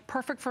 beautiful,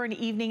 perfect for an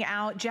evening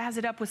out. Jazz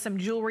it up with some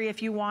jewelry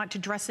if you want to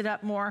dress it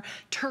up more.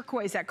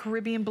 Turquoise, that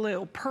Caribbean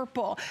blue.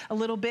 Purple, a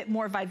little bit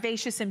more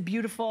vivacious and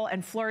beautiful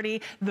and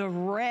flirty. The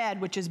red,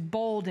 which is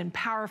bold and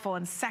powerful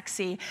and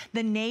sexy.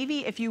 The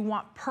navy, if you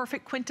want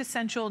perfect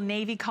quintessential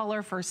navy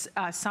color for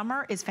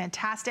summer, is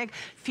fantastic.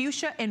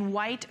 Fuchsia and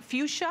white.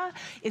 Fuchsia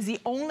is the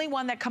only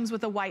one that comes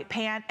with a white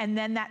pant, and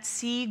then that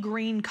sea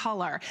green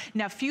color.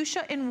 Now,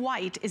 fuchsia and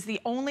white is the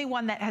only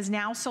one that has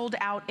now sold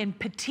out in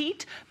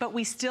petite, but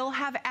we still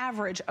have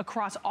average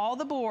across all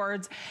the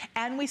boards,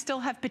 and we still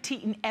have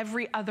petite in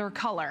every other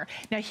color.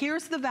 Now,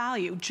 here's the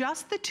value.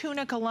 Just the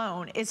tunic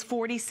alone is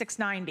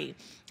 $46.90.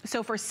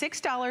 So for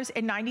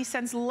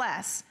 $6.90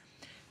 less,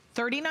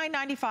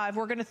 $39.95,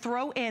 we're gonna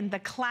throw in the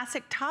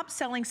classic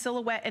top-selling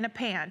silhouette in a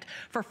pant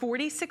for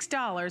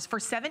 $46 for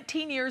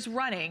 17 years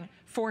running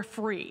for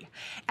free.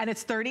 And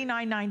it's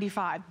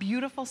 $39.95.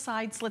 Beautiful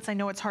side slits. I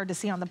know it's hard to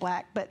see on the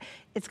black, but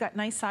it's got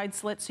nice side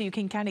slits so you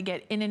can kind of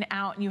get in and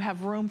out, and you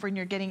have room for when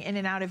you're getting in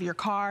and out of your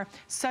car.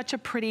 Such a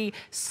pretty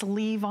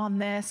sleeve on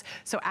this.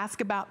 So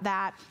ask about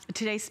that.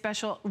 Today's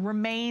special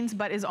remains,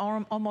 but is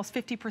almost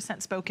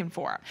 50% spoken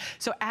for.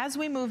 So as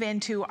we move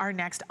into our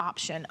next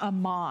option,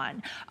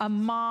 Amon.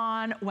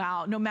 Amon,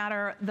 wow, no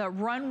matter the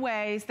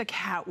runways, the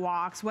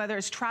catwalks, whether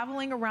it's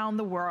traveling around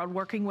the world,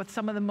 working with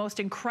some of the most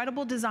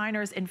incredible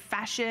designers in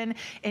fashion,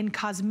 in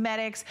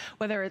cosmetics,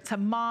 whether it's a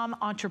mom,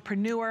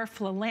 entrepreneur,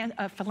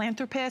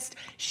 philanthropist,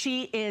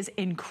 she is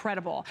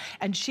incredible.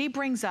 And she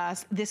brings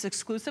us this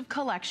exclusive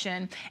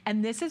collection,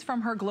 and this is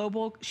from her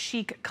Global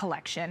Chic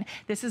collection.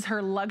 This is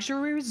her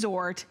luxury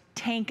resort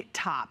tank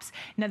tops.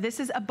 Now, this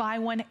is a buy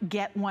one,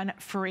 get one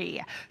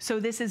free.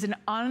 So this is an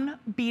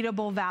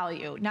unbeatable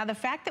value. Now, the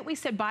fact that we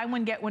said buy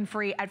one, get one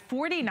free at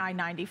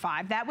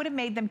 $49.95, that would have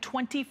made them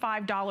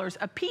 $25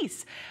 a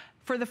piece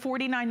for the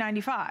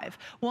 $49.95.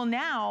 Well,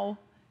 now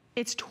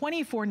it's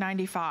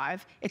 $24.95.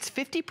 It's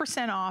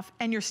 50% off,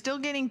 and you're still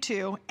getting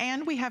two,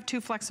 and we have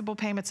two flexible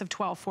payments of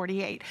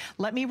 $12.48.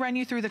 Let me run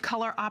you through the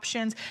color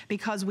options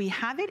because we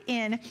have it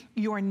in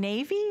your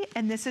navy,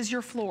 and this is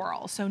your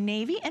floral. So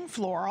navy and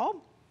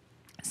floral,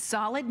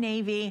 solid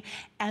navy,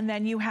 and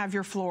then you have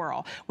your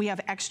floral. We have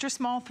extra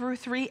small through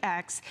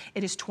 3X.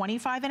 It is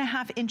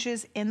 25.5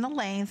 inches in the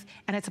length,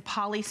 and it's a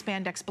poly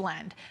spandex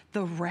blend.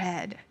 The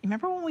red,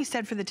 remember when we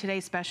said for the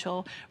Today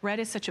Special, red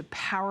is such a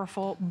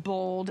powerful,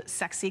 bold,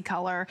 sexy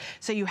color.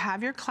 So you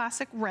have your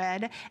classic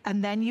red,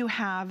 and then you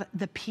have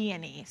the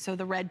peony, so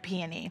the red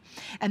peony.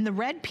 And the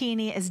red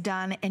peony is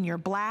done in your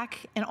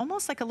black and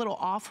almost like a little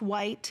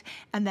off-white,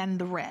 and then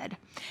the red.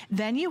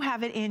 Then you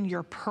have it in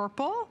your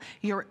purple,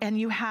 and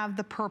you have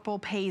the purple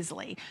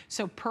paisley.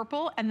 So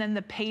purple and then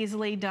the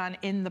paisley done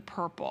in the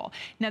purple.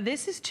 Now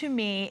this is, to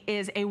me,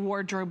 is a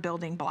wardrobe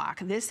building block.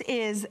 This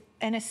is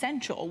an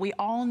essential. We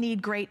all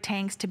need great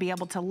tanks to be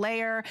able to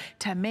layer,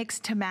 to mix,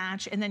 to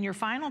match, and then your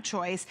final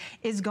choice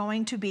is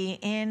going to be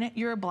in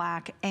your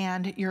black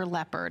and your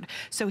leopard.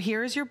 So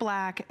here's your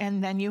black,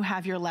 and then you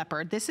have your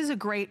leopard. This is a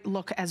great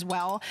look as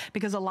well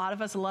because a lot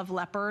of us love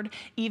leopard,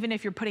 even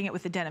if you're putting it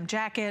with a denim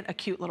jacket, a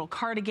cute little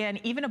cardigan,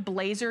 even a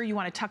blazer. You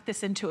want to tuck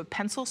this into a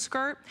pencil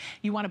skirt.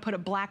 You want to put a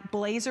black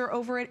blazer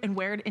over it and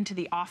wear it into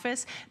the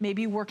office.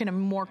 Maybe you work in a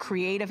more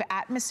creative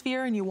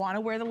atmosphere and you want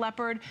to wear the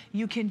leopard,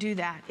 you can do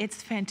that.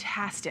 It's fantastic.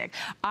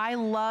 I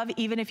love,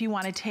 even if you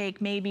want to take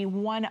maybe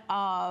one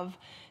of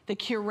the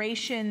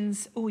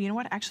curations. Oh, you know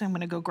what? Actually, I'm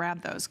going to go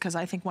grab those because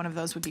I think one of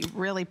those would be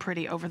really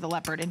pretty over the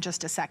leopard in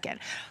just a second.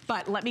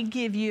 But let me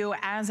give you,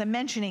 as I'm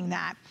mentioning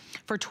that,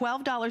 for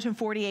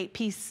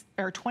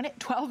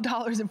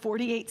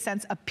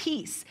 $12.48 a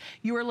piece,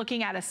 you are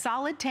looking at a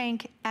solid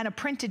tank and a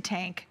printed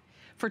tank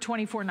for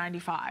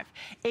 $24.95.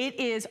 It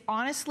is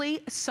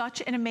honestly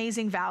such an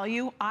amazing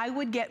value. I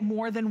would get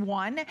more than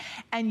one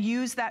and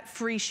use that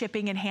free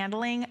shipping and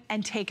handling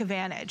and take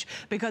advantage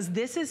because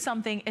this is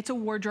something, it's a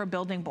wardrobe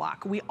building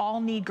block. We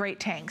all need great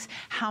tanks.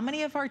 How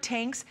many of our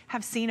tanks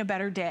have seen a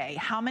better day?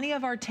 How many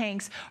of our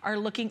tanks are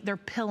looking, they're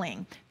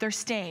pilling, they're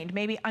stained,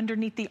 maybe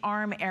underneath the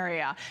arm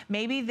area.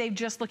 Maybe they're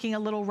just looking a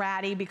little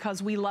ratty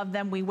because we love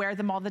them, we wear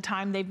them all the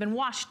time, they've been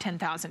washed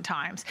 10,000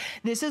 times.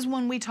 This is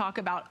when we talk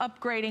about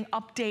upgrading,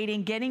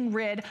 updating, getting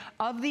rid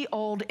of the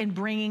old and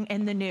bringing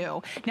in the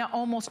new. Now,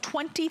 almost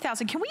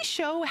 20,000. Can we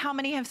show how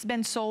many have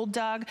been sold,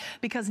 Doug?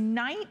 Because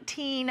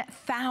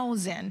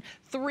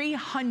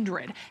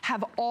 19,300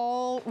 have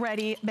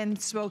already been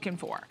spoken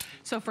for.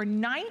 So for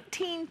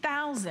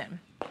 19,000,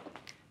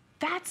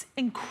 that's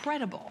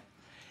incredible.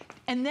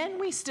 And then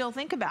we still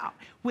think about,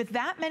 with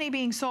that many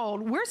being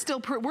sold,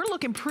 we're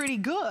looking pretty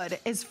good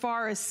as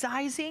far as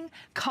sizing,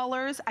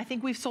 colors. I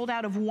think we've sold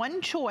out of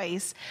one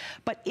choice,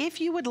 but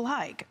if you would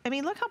like, I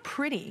mean, look how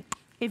pretty.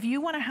 If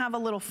you want to have a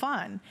little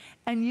fun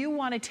and you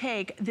want to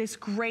take this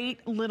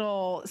great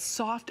little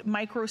soft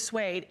micro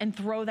suede and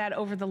throw that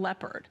over the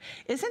leopard,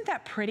 isn't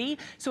that pretty?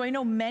 So I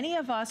know many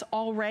of us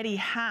already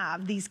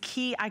have these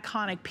key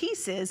iconic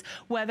pieces,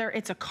 whether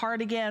it's a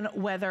cardigan,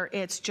 whether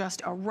it's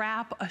just a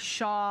wrap, a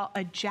shawl,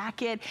 a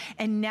jacket,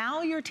 and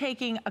now you're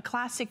taking a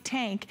classic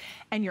tank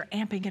and you're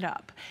amping it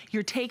up.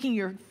 You're taking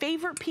your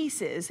favorite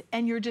pieces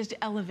and you're just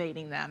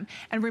elevating them.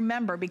 And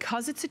remember,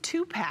 because it's a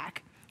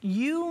 2-pack,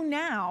 you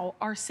now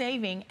are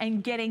saving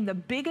and getting the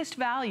biggest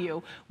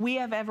value we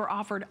have ever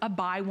offered, a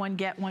buy one,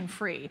 get one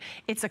free.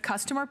 It's a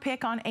customer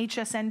pick on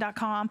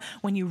hsn.com.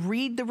 When you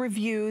read the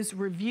reviews,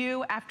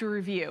 review after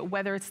review,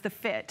 whether it's the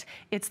fit,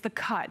 it's the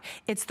cut,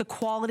 it's the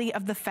quality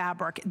of the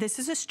fabric. This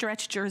is a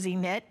stretch jersey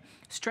knit.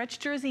 Stretch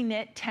jersey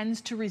knit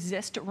tends to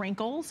resist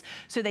wrinkles,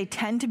 so they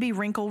tend to be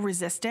wrinkle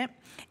resistant.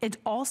 It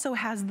also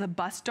has the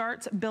bust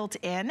darts built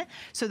in,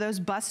 so those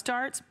bust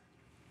darts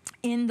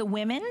in the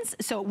women's,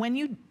 so when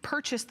you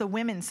purchase the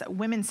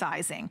women's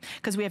sizing,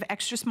 because we have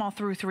extra small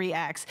through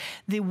 3X,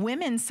 the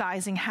women's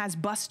sizing has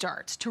bust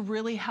darts to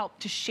really help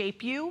to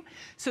shape you.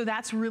 So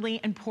that's really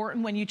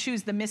important when you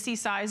choose the Missy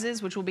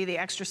sizes, which will be the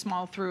extra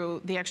small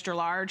through the extra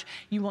large.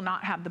 You will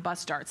not have the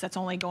bust darts. That's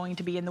only going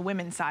to be in the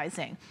women's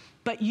sizing.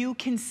 But you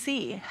can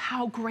see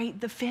how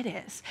great the fit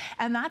is.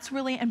 And that's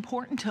really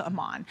important to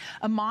Iman.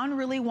 Iman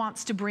really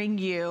wants to bring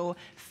you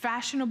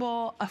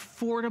fashionable,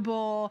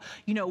 affordable,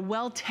 you know,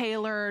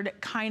 well-tailored,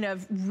 kind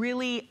of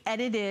really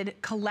edited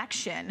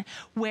collection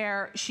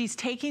where she's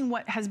taking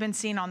what has been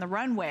seen on the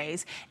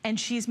runways and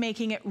she's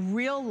making it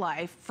real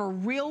life for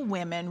real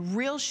women,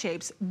 real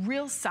shapes,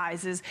 real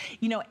sizes,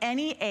 you know,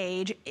 any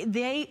age.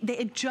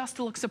 It just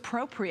looks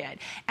appropriate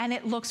and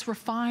it looks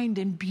refined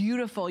and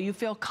beautiful. You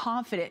feel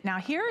confident. Now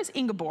here is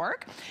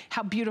Ingeborg,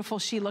 how beautiful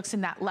she looks in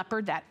that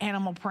leopard, that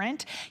animal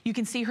print. You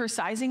can see her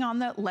sizing on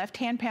the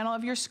left-hand panel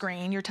of your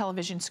screen, your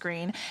television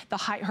screen.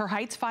 Her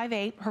height's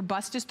 5'8", her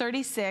bust is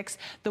 36,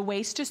 the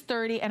waist is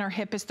 30, and her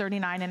hip is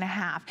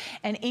 39.5.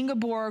 And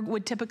Ingeborg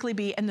would typically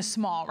be in the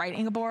small, right,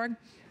 Ingeborg?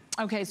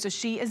 Okay, so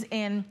she is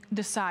in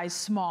the size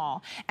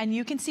small. And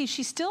you can see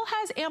she still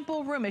has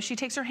ample room. If she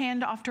takes her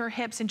hand off to her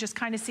hips and just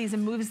kind of sees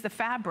and moves the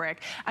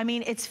fabric, I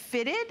mean, it's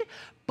fitted,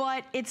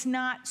 but it's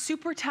not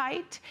super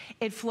tight.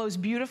 It flows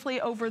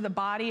beautifully over the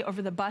body,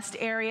 over the bust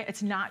area.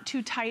 It's not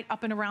too tight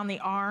up and around the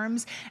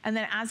arms. And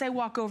then as I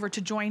walk over to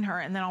join her,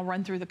 and then I'll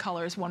run through the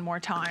colors one more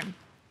time,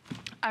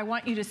 I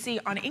want you to see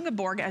on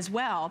Ingeborg as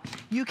well,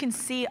 you can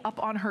see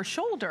up on her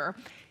shoulder,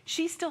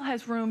 she still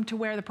has room to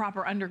wear the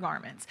proper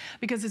undergarments,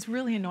 because it's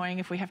really annoying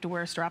if we have to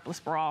wear a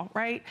strapless bra,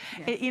 right?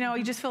 Yes. You know,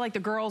 you just feel like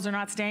the girls are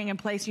not staying in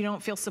place, you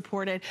don't feel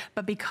supported,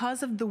 but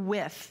because of the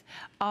width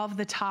of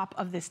the top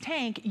of this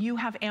tank, you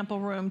have ample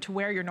room to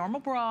wear your normal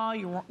bra,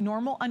 your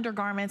normal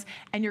undergarments,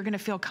 and you're gonna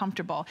feel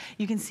comfortable.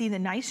 You can see the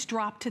nice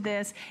drop to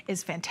this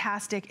is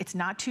fantastic. It's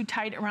not too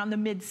tight around the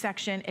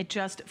midsection, it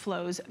just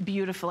flows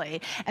beautifully.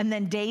 And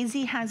then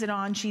Daisy has it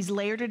on, she's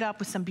layered it up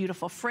with some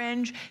beautiful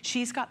fringe.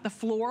 She's got the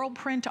floral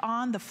print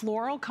on. The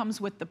floral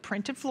comes with the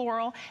printed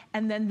floral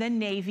and then the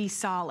navy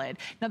solid.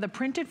 Now the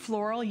printed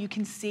floral, you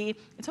can see,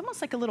 it's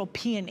almost like a little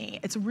peony.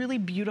 It's a really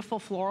beautiful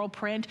floral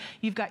print.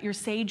 You've got your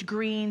sage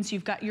greens,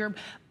 you've got your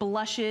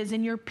blushes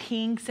and your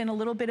pinks and a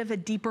little bit of a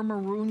deeper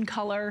maroon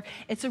color.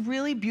 It's a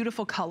really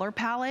beautiful color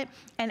palette.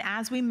 And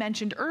as we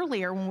mentioned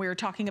earlier when we were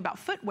talking about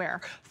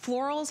footwear,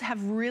 florals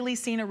have really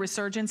seen a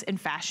resurgence in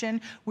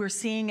fashion. We're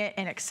seeing it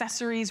in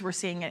accessories, we're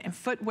seeing it in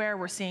footwear,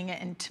 we're seeing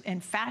it in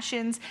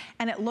fashions,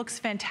 and it looks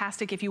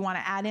fantastic if you want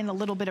to add in a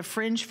little bit of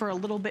fringe for a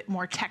little bit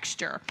more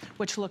texture,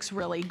 which looks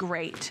really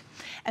great.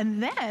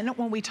 And then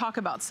when we talk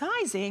about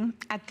sizing,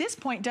 at this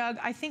point, Doug,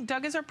 I think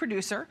Doug is our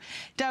producer.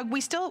 Doug,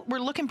 we're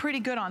looking pretty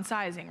good on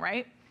sizing,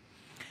 right?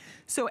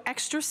 So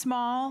extra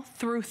small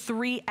through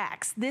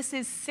 3X. This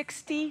is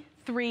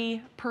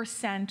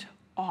 63%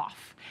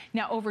 off.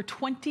 Now over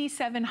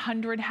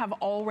 2,700 have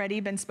already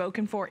been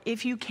spoken for.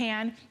 If you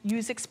can,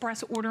 use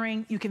express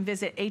ordering. You can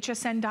visit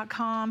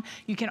hsn.com.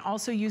 You can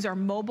also use our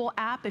mobile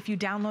app. If you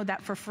download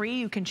that for free,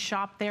 you can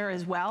shop there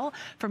as well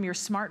from your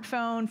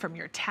smartphone, from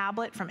your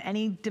tablet, from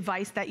any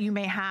device that you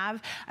may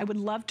have. I would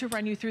love to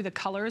run you through the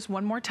colors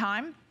one more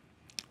time.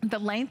 The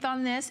length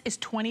on this is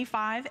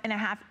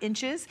 25.5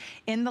 inches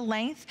in the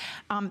length.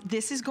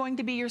 This is going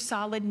to be your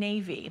solid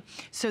navy.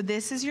 So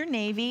this is your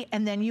navy,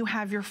 and then you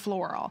have your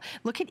floral.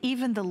 Look at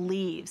even the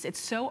leaves. It's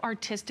so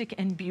artistic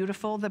and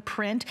beautiful, the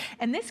print,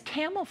 and this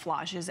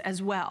camouflages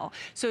as well.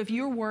 So if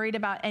you're worried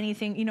about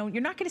anything, you know,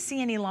 you're not gonna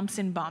see any lumps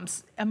and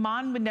bumps.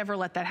 Iman would never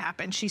let that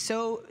happen. She's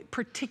so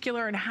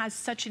particular and has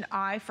such an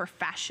eye for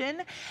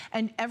fashion,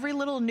 and every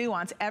little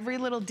nuance, every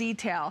little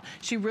detail,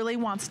 she really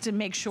wants to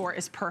make sure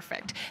is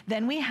perfect.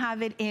 Then we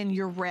have it in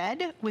your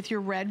red with your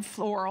red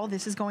floral.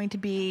 This is going to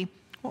be,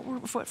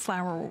 what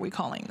flower were we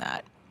calling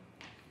that?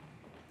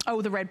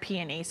 Oh, the red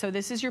peony. So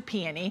this is your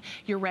peony,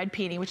 your red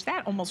peony, which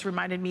that almost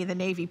reminded me of the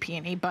navy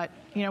peony, but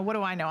you know, what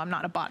do I know? I'm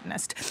not a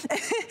botanist.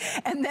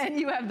 And then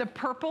you have the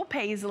purple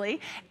paisley,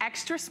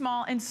 extra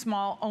small and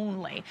small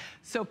only.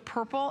 So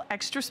purple,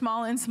 extra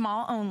small and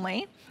small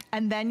only.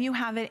 And then you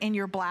have it in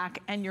your black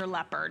and your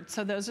leopard.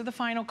 So those are the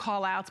final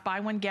call outs. Buy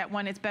one, get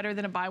one. It's better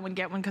than a buy one,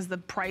 get one because the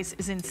price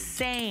is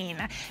insane.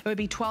 It would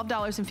be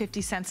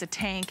 $12.50 a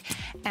tank.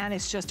 And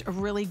it's just a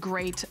really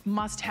great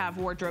must-have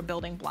wardrobe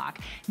building block.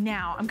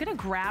 Now, I'm gonna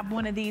grab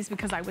one of these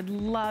because I would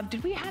love,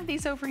 did we have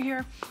these over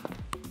here?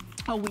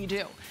 Oh, we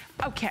do.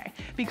 Okay,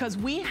 because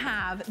we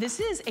have, this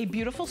is a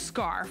beautiful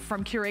scarf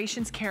from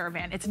Curation's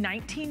Caravan. It's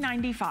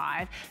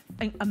 $19.95,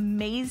 an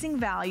amazing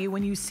value.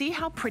 When you see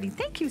how pretty,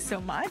 thank you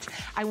so much.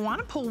 I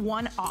wanna pull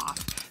one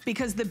off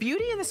because the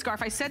beauty of the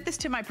scarf, I said this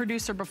to my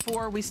producer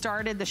before we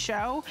started the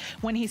show,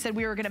 when he said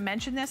we were gonna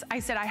mention this, I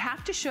said I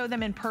have to show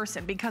them in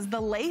person because the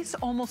lace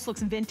almost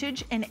looks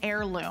vintage and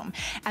heirloom.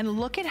 And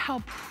look at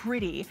how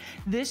pretty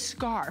this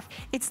scarf,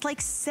 it's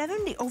like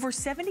over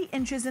 70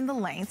 inches in the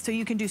length, so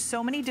you can do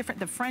so many different,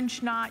 the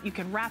French knot, you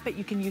can wrap it,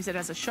 you can use it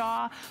as a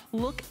shawl.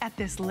 Look at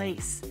this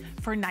lace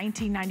for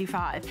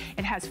 $19.95.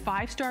 It has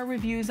 5-star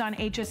reviews on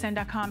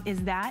hsn.com.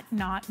 Is that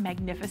not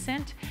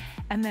magnificent?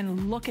 And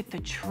then look at the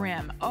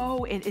trim.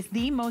 Oh, it is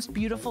the most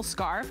beautiful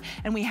scarf.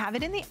 And we have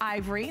it in the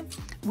ivory.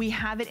 We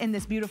have it in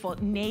this beautiful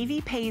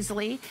navy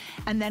paisley.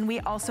 And then we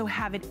also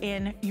have it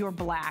in your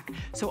black.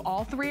 So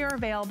all three are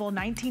available,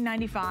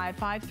 $19.95,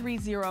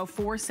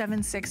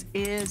 530-476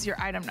 is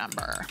your item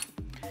number.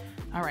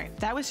 All right,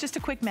 that was just a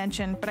quick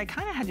mention, but I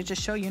kind of had to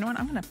just show you know what,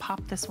 I'm gonna pop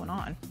this one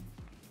on.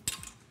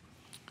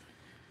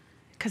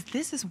 Because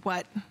this is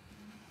what,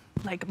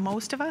 like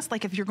most of us,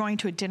 like if you're going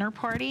to a dinner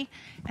party,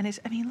 and it's,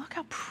 I mean, look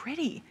how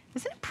pretty.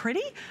 Isn't it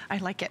pretty? I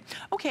like it.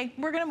 Okay,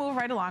 we're gonna move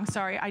right along.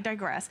 Sorry, I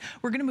digress.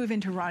 We're gonna move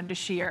into Rhonda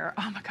Shear.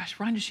 Oh my gosh,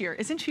 Rhonda Shear,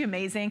 isn't she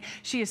amazing?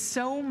 She is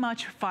so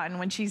much fun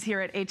when she's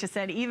here at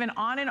HSN, even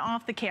on and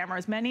off the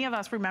cameras. Many of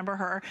us remember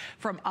her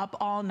from Up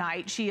All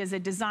Night. She is a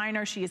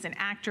designer, she is an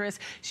actress,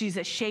 she's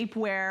a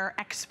shapewear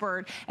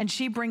expert, and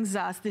she brings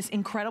us this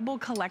incredible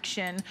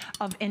collection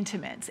of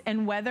intimates.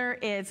 And whether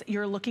it's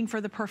you're looking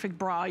for the perfect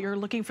bra, you're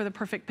looking for the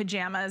perfect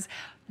pajamas,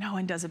 no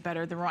one does it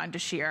better than Rhonda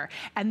Shear.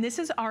 And this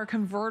is our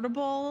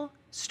convertible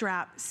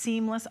strap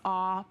seamless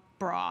AW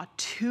bra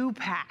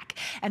 2-pack.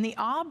 And the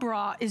AW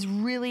bra is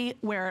really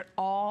where it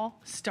all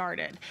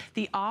started.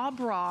 The AW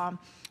bra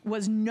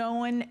is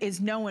known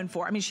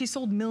for. I mean, she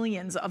sold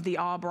millions of the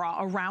AW bra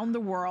around the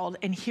world,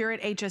 and here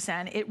at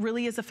HSN, it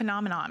really is a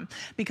phenomenon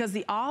because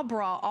the AW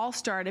bra all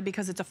started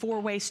because it's a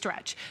 4-way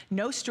stretch.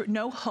 No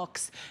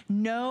hooks,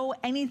 no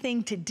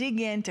anything to dig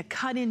in, to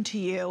cut into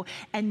you.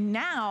 And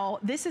now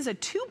this is a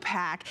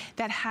 2-pack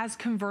that has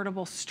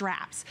convertible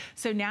straps.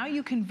 So now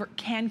you can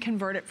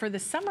convert it for the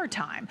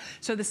summertime.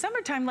 So the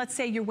summertime, let's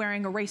say you're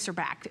wearing a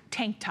racerback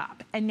tank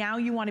top, and now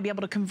you want to be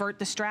able to convert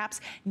the straps.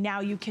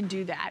 Now you can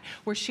do that.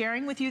 We're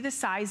sharing with you the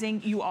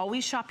sizing. You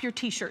always shop your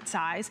t-shirt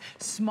size.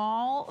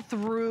 Small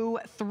through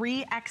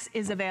 3X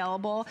is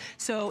available.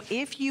 So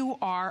if you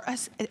are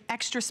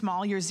extra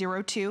small, you're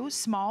 02,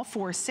 small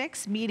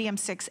 4-6, medium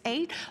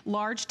 6-8,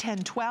 large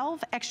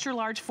 10-12, extra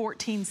large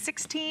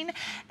 14-16,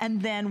 and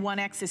then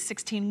 1X is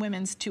 16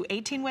 women's to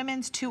 18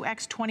 women's,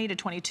 2X 20 to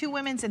 22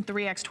 women's, and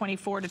 3X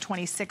 24 to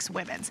 26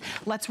 women's.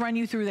 Let's run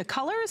you through the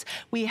colors.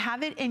 We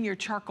have it in your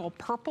charcoal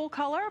purple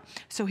color.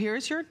 So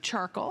here's your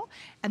charcoal.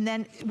 And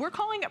then we're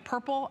calling it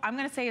purple. I'm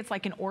gonna say it's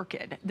like an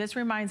orchid. This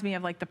reminds me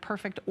of like the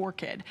perfect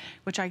orchid,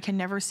 which I can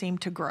never seem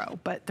to grow,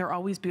 but they're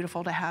always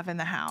beautiful to have in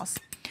the house.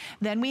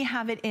 Then we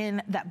have it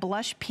in that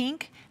blush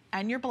pink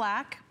and your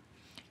black.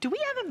 Do we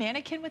have a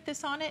mannequin with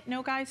this on it?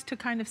 No, guys, to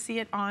kind of see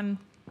it on,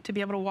 to be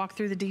able to walk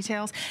through the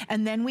details.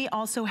 And then we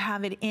also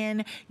have it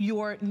in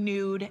your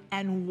nude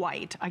and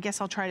white. I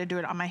guess I'll try to do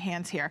it on my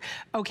hands here.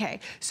 Okay,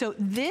 so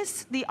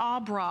this, the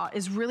AW bra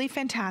is really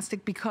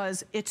fantastic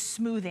because it's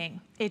smoothing,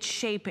 it's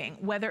shaping,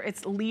 whether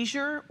it's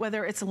leisure,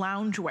 whether it's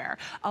loungewear.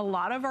 A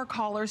lot of our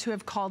callers who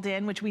have called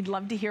in, which we'd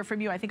love to hear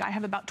from you, I think I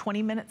have about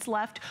 20 minutes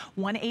left,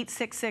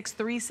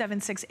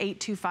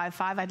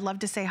 1-866-376-8255. I'd love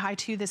to say hi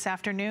to you this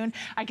afternoon.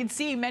 I can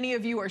see many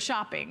of you are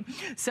shopping.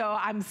 So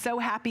I'm so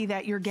happy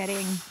that you're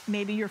getting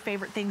maybe your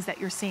favorite things that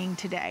you're seeing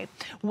today.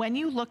 When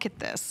you look at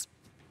this,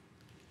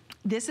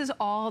 this is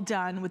all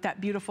done with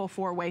that beautiful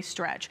 4-way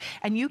stretch.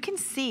 And you can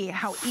see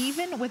how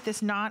even with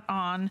this knot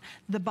on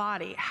the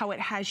body, how it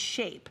has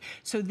shape.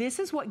 So this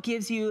is what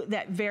gives you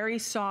that very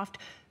soft,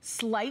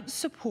 slight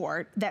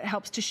support that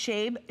helps to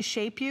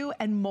shape you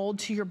and mold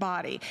to your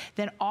body.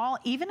 Then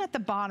even at the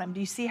bottom, do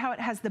you see how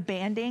it has the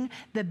banding?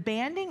 The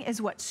banding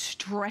is what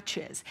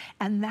stretches,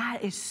 and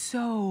that is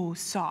so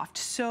soft,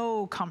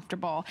 so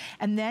comfortable.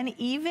 And then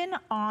even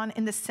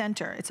in the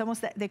center, it's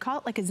almost that, they call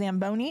it like a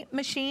Zamboni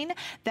machine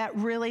that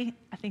really,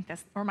 I think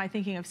that's, or am I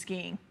thinking of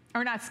skiing?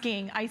 Or not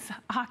skiing, ice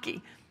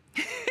hockey.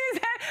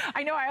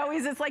 I know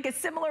it's like a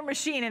similar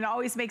machine, and it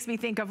always makes me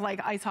think of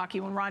like ice hockey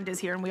when Rhonda's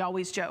here, and we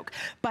always joke.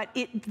 But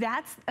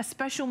that's a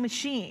special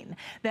machine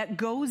that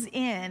goes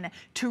in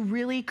to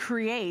really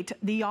create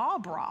the all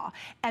bra.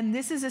 And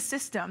this is a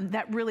system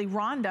that really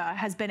Rhonda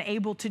has been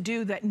able to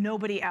do that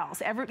nobody else.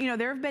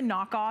 There have been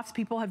knockoffs.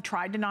 People have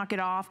tried to knock it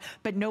off,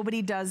 but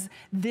nobody does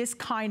this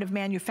kind of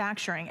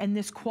manufacturing and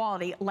this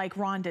quality like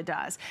Rhonda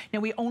does. Now,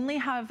 we only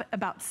have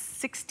about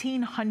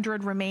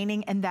 1,600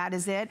 remaining, and that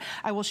is it.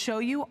 I will show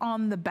you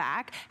on the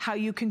back how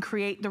you can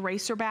create the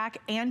racer back.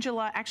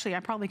 Angela, actually, I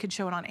probably could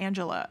show it on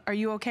Angela. Are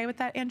you okay with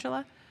that,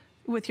 Angela?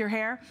 With your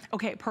hair?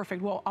 Okay,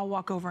 perfect. Well, I'll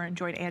walk over and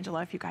join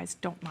Angela if you guys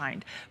don't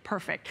mind.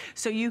 Perfect.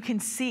 So you can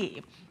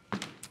see.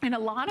 And a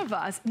lot of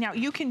us, now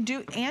you can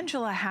do,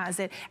 Angela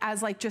has it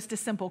as like just a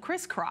simple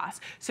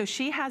crisscross. So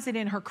she has it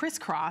in her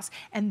crisscross.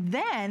 And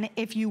then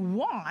if you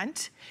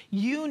want,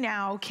 you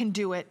now can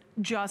do it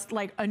just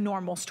like a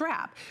normal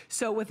strap.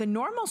 So with a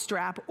normal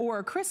strap or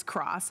a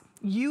crisscross,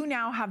 you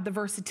now have the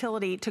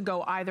versatility to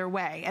go either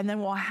way. And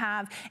then we'll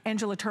have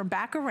Angela turn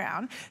back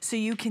around so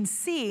you can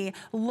see,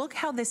 look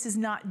how this is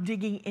not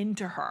digging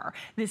into her.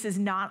 This is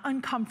not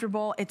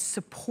uncomfortable. It's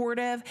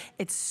supportive,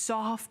 it's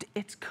soft,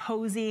 it's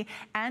cozy,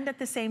 and at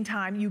the same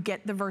time, you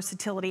get the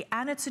versatility,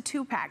 and it's a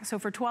 2-pack. So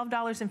for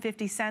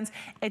 $12.50,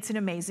 it's an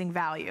amazing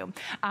value.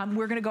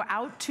 We're gonna go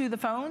out to the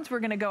phones. We're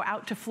gonna go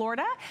out to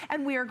Florida,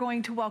 and we are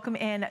going to welcome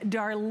in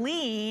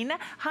Darlene.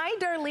 Hi,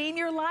 Darlene,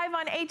 you're live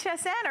on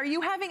HSN. Are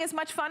you having as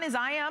much fun as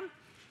I am?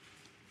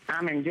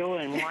 I'm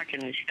enjoying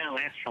watching the show,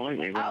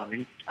 absolutely,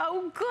 Robin.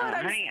 Oh, good.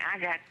 Honey, I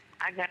got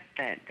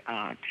that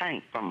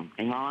tank from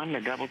Iman,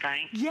 the double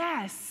tank.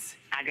 Yes.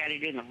 I got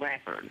it in the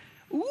leopard.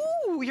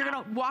 Ooh, you're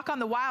gonna walk on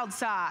the wild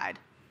side.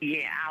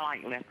 Yeah, I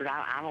like leopard.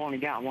 I've only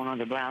got one of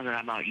the blouses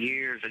I bought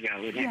years ago,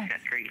 and it's got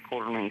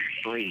 3/4 length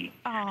sleeve.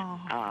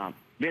 Oh.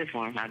 This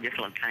one, I just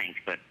love tanks,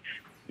 but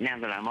now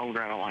that I'm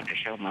older, I don't like to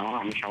show my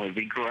arms, so it'd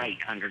be great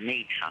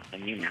underneath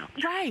something, you know.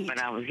 Right. But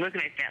I was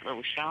looking at that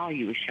little shawl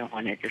you were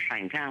showing at the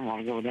same time while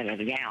I go with that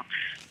other gal.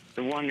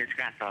 The one that's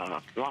got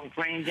the long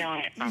fringe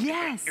on it.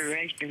 Yes.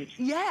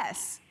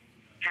 Yes.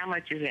 How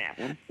much is that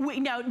one? Wait,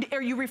 now,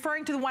 are you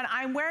referring to the one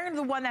I'm wearing, or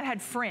the one that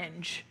had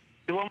fringe?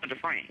 The one with the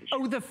fringe.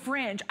 Oh, the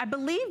fringe. I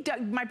believe,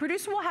 my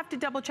producer will have to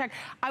double check.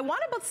 I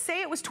want to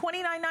say it was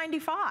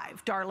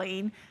 $29.95,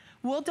 Darlene.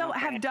 We'll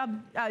have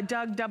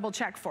Doug double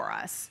check for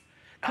us.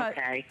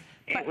 Okay.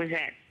 It was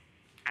at,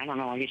 I don't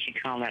know, I guess you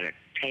call that a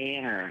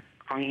tan or a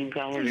cream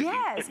color.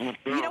 Yes.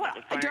 You know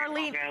what,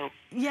 Darlene?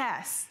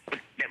 Yes.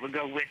 That would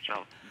go with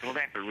the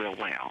leopard real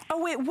well.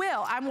 Oh, it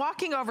will. I'm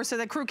walking over so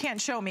the crew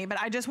can't show me, but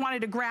I just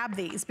wanted to grab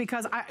these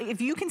because if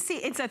you can see,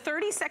 it's a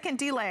 30-second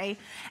delay,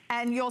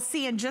 and you'll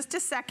see in just a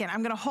second.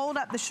 I'm going to hold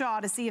up the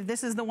shawl to see if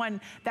this is the one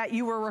that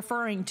you were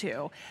referring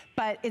to.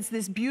 But it's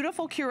this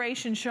beautiful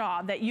curation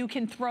shawl that you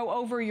can throw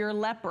over your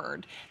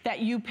leopard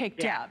that you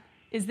picked up.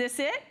 Is this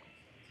it?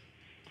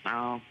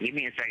 Oh, give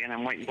me a second.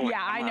 I'm waiting for it.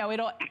 Yeah, I know.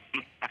 It'll...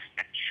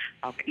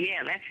 Okay,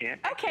 yeah, that's it.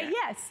 Okay,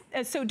 yes.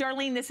 So,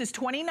 Darlene, this is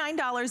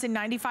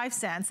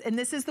 $29.95, and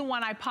this is the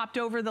one I popped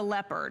over the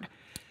leopard.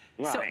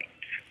 Right.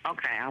 So,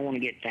 okay, I want to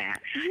get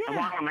that. Yeah. And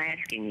while I'm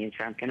asking you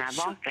something, I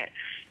bought that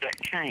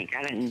tank.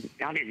 I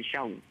didn't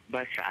show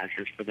bust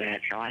sizes for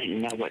that, so I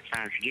didn't know what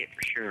size to get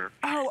for sure.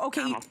 Oh,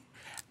 okay.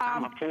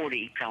 I'm a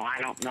 40, so I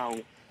don't know.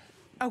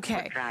 Okay.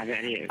 What size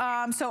that is.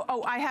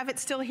 I have it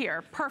still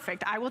here.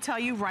 Perfect. I will tell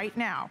you right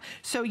now.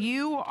 So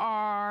you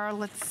are,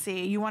 let's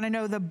see, you want to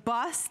know the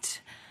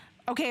bust.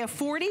 Okay, a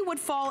 40 would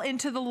fall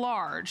into the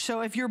large. So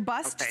if your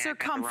bust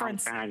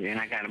circumference... I got the wrong size, and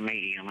I got a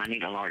medium. I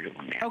need a larger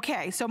one now.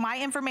 Okay, so my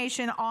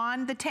information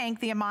on the tank,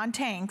 the Iman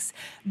tanks,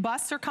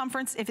 bust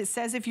circumference, if it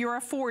says if you're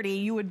a 40,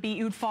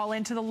 you'd fall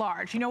into the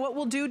large. You know what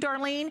we'll do,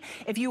 Darlene?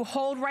 If you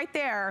hold right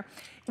there,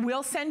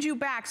 we'll send you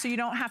back so you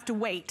don't have to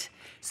wait.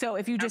 So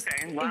if you just...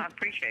 Okay, well, I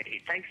appreciate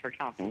it. Thanks for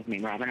talking with me,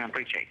 Robin. I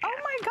appreciate that.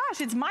 Oh, my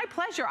gosh, it's my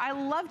pleasure. I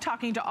love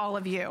talking to all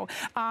of you.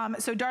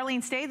 So,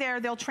 Darlene, stay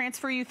there. They'll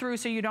transfer you through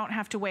so you don't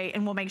have to wait,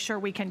 and we'll make sure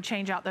we can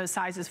change out those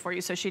sizes for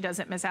you so she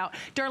doesn't miss out.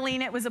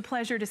 Darlene, it was a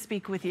pleasure to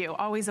speak with you.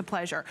 Always a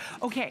pleasure.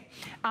 Okay,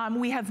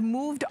 we have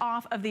moved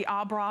off of the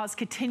bras.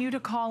 Continue to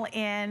call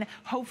in.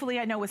 Hopefully,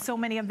 I know with so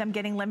many of them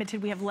getting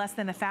limited, we have less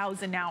than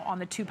 1,000 now on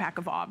the 2-pack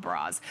of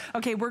bras.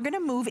 Okay, we're going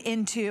to move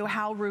into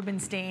Hal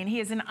Rubenstein.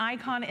 He is an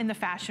icon in the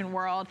fashion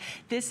world.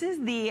 This is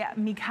the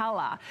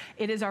Mikala.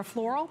 It is our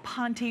floral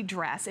ponte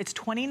dress. It's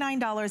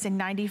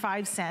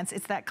 $29.95.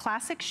 It's that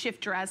classic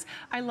shift dress.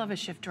 I love a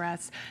shift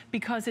dress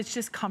because it's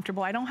just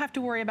comfortable. I don't have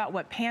to worry about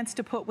what pants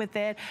to put with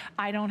it.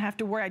 I don't have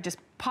to worry. I just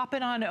pop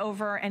it on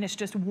over, and it's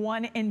just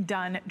one and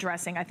done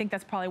dressing. I think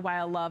that's probably why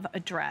I love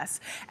a dress.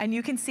 And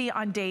you can see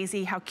on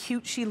Daisy how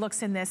cute she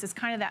looks in this. It's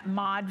kind of that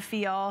mod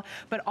feel,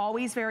 but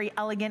always very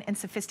elegant and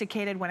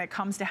sophisticated when it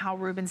comes to Hal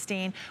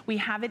Rubenstein. We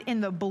have it in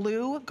the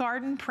blue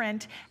garden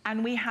print,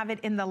 and we have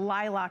it in the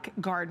lilac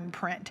garden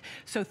print.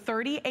 So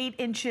 38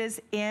 inches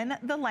in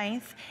the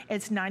length.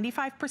 It's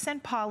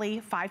 95%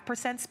 poly,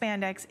 5%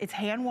 spandex. It's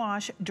hand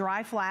wash,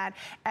 dry flat,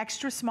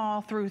 extra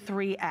small through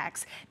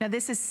 3X. Now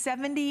this is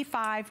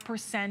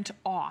 75% 75%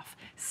 off.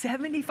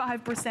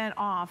 75%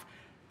 off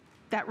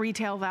that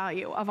retail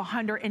value of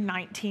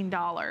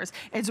 $119.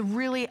 It's a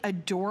really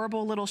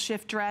adorable little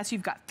shift dress.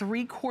 You've got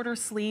 3/4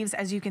 sleeves,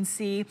 as you can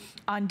see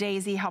on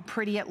Daisy, how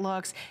pretty it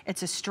looks.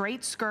 It's a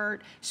straight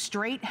skirt,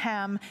 straight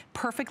hem,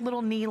 perfect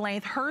little knee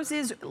length. Hers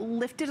is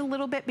lifted a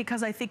little bit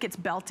because I think it's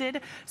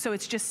belted, so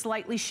it's just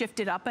slightly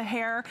shifted up a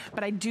hair,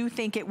 but I do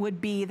think it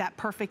would be that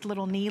perfect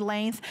little knee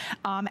length.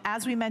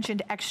 As we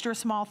mentioned, extra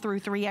small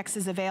through 3X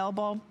is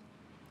available.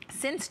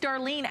 Since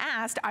Darlene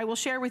asked, I will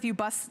share with you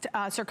bust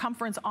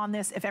circumference on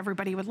this if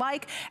everybody would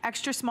like.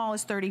 Extra small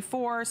is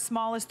 34,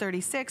 small is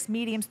 36,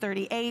 medium's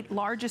 38,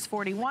 large is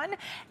 41.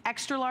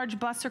 Extra large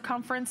bust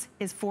circumference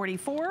is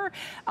 44.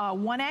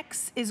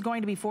 1X is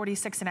going to be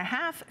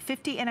 46.5,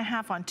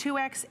 50.5 on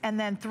 2X, and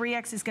then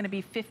 3X is going to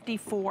be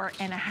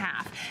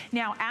 54.5.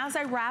 Now, as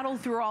I rattle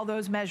through all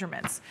those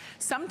measurements,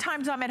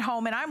 sometimes I'm at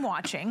home and I'm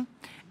watching,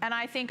 and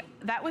I think,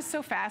 that was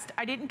so fast,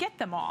 I didn't get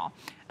them all.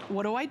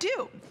 What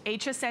do?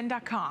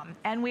 HSN.com.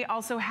 And we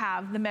also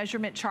have the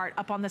measurement chart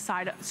up on the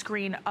side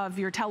screen of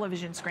your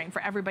television screen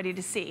for everybody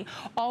to see.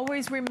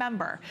 Always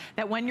remember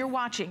that when you're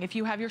watching, if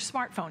you have your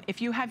smartphone,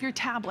 if you have your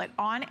tablet,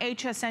 on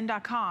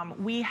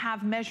HSN.com, we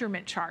have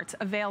measurement charts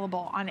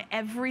available on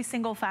every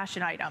single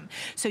fashion item.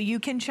 So you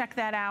can check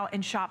that out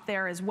and shop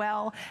there as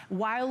well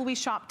while we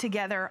shop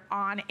together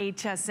on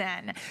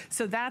HSN.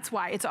 So that's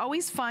why it's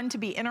always fun to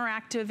be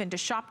interactive and to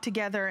shop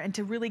together and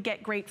to really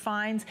get great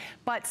finds.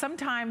 But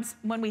sometimes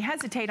when we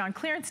hesitate on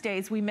clearance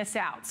days, we miss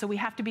out. So we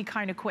have to be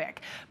kind of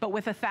quick. But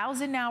with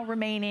 1,000 now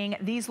remaining,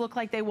 these look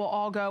like they will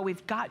all go.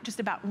 We've got just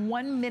about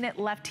 1 minute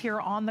left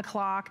here on the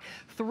clock.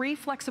 3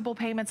 flexible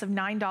payments of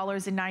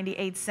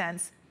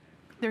 $9.98.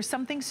 There's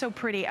something so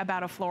pretty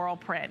about a floral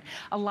print.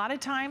 A lot of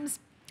times,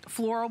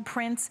 floral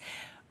prints,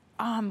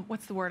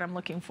 what's the word I'm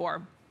looking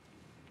for?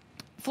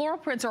 Floral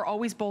prints are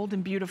always bold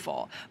and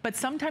beautiful, but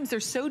sometimes they're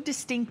so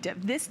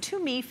distinctive. This to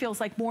me feels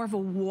like more of a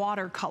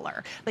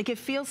watercolor. Like it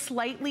feels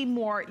slightly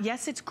more,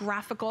 yes, it's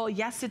graphical,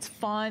 yes, it's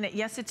fun,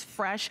 yes, it's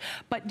fresh,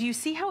 but do you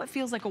see how it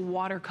feels like a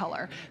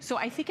watercolor? So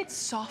I think it's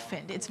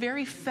softened, it's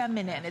very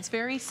feminine, it's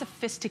very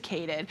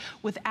sophisticated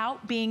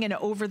without being an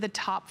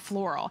over-the-top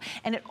floral.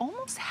 And it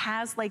almost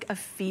has like a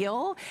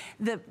feel,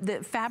 the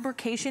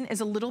fabrication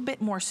is a little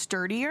bit more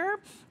sturdier,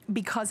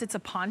 because it's a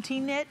ponte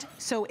knit,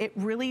 so it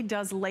really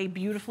does lay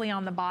beautifully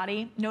on the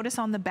body. Notice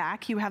on the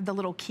back, you have the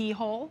little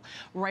keyhole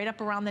right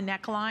up around the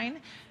neckline,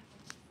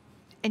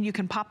 and you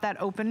can pop that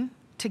open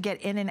to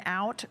get in and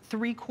out.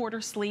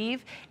 3/4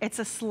 sleeve. It's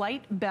a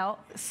slight belt,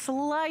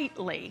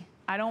 slightly,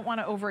 I don't want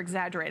to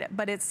over-exaggerate it,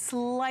 but it's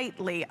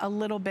slightly a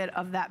little bit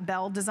of that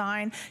bell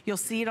design. You'll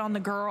see it on the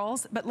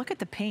girls, but look at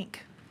the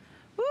pink.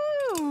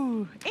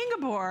 Ooh,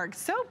 Ingeborg,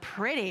 so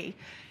pretty.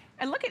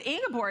 And look at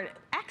Ingeborg,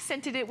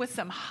 accented it with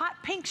some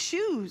hot pink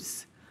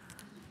shoes.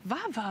 Va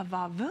va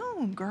va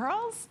voom,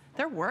 girls.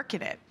 They're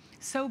working it.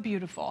 So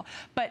beautiful.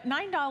 But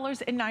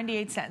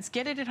 $9.98.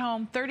 Get it at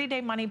home,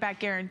 30-day money-back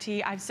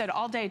guarantee. I've said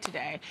all day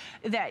today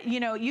that, you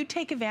know, you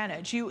take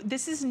advantage.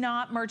 This is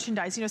not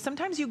merchandise. You know,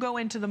 sometimes you go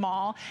into the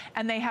mall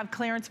and they have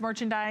clearance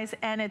merchandise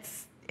and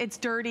it's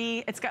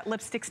dirty, it's got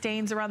lipstick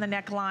stains around the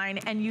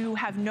neckline, and you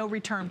have no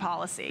return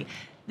policy.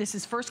 This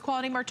is first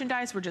quality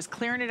merchandise. We're just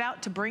clearing it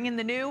out to bring in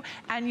the new,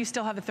 and you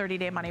still have a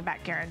 30-day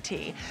money-back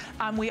guarantee.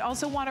 We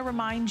also want to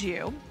remind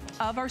you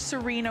of our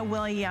Serena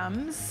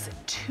Williams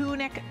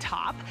tunic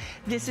top.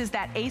 This is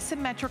that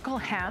asymmetrical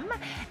hem,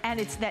 and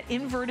it's that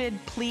inverted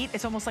pleat.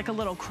 It's almost like a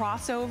little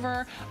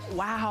crossover.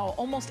 Wow,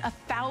 almost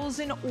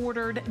 1,000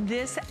 ordered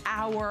this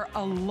hour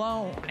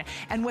alone.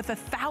 And with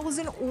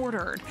 1,000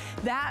 ordered,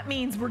 that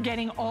means we're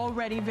getting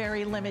already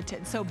very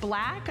limited. So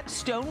black,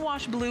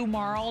 stonewash blue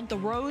marled, the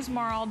rose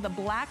marled, the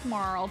black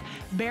marled,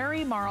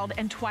 berry marled,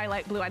 and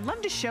twilight blue. I'd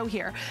love to show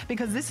here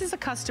because this is a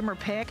customer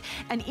pick,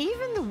 and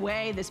even the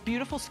way this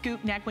beautiful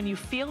scoop neck, when you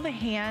feel the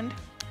hand,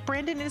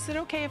 Brandon, is it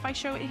okay if I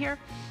show it here?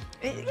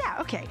 Yeah,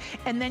 okay.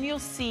 And then you'll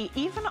see,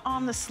 even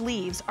on the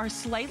sleeves, are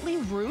slightly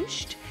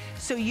ruched,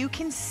 so you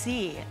can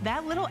see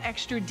that little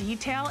extra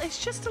detail.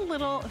 It's just a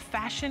little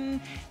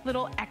fashion,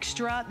 little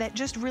extra that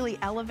just really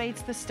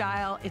elevates the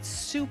style. It's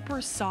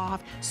super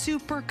soft,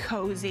 super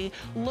cozy.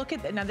 Look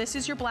at that. Now, this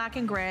is your black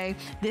and gray.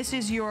 This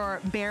is your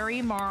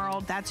berry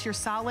marled. That's your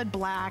solid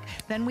black.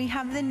 Then we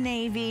have the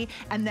navy,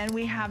 and then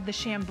we have the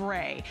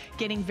chambray.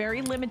 Getting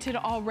very limited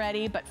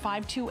already, but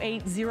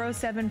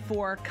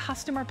 528074,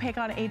 customer pick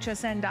on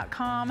hsn.com.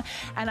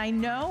 And I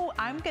know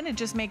I'm gonna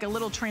just make a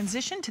little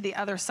transition to the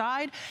other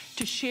side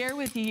to share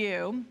with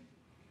you.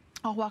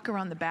 I'll walk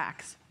around the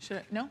backs. Should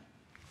I? No?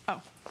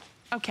 Oh.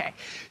 Okay,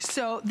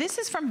 so this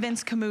is from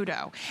Vince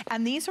Camuto,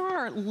 and these are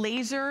our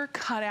laser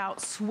cutout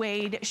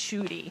suede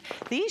shootie.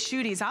 These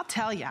shooties, I'll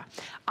tell you,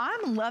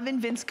 I'm loving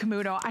Vince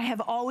Camuto. I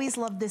have always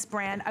loved this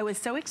brand. I was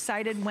so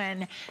excited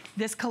when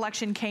this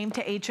collection came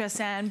to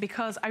HSN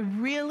because I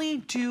really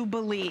do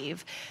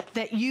believe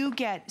that you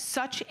get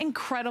such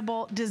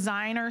incredible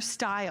designer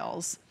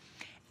styles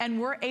and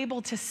we're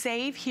able to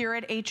save here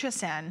at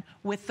HSN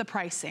with the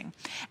pricing.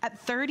 At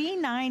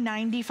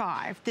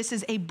 $39.95, this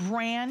is a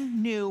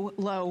brand new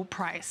low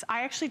price.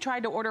 I actually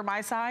tried to order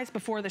my size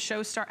before the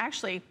show started.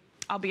 Actually,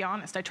 I'll be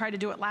honest, I tried to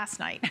do it last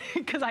night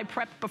because I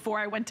prepped before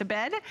I went to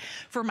bed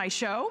for my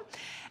show,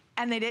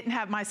 and they didn't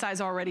have my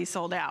size already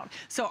sold out.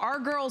 So our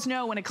girls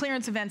know when a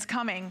clearance event's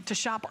coming to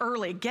shop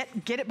early, get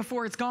it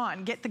before it's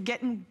gone.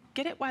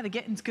 Get it while the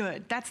getting's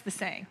good. That's the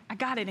saying. I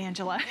got it,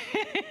 Angela.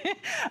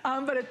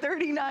 But at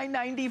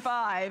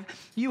 $39.95,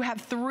 you have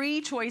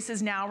 3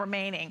 choices now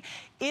remaining.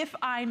 If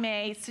I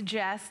may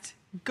suggest,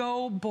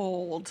 go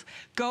bold,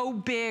 go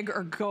big,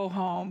 or go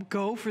home.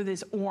 Go for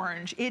this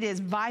orange. It is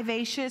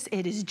vivacious,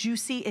 it is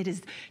juicy, it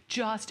is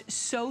just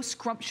so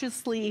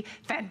scrumptiously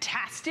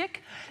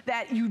fantastic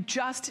that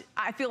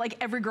I feel like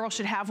every girl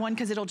should have one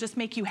because it'll just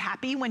make you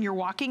happy when you're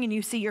walking and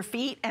you see your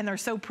feet and they're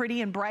so pretty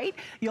and bright.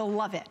 You'll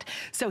love it.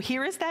 So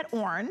here is that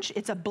orange.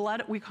 It's a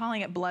blood, we're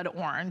calling it blood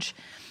orange,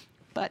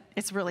 but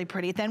it's really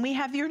pretty. Then we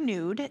have your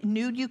nude.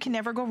 Nude, you can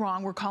never go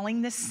wrong. We're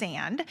calling this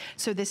sand.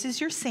 So this is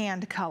your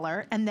sand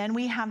color. And then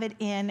we have it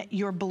in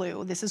your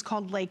blue. This is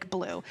called lake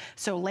blue.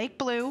 So lake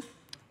blue,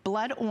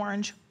 blood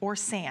orange, or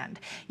sand.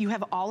 You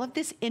have all of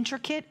this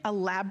intricate,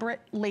 elaborate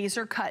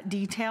laser cut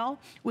detail,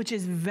 which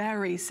is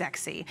very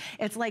sexy.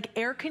 It's like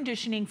air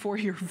conditioning for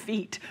your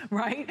feet,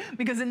 right?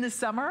 Because in the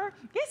summer,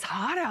 it's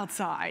hot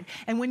outside.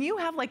 And when you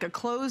have like a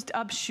closed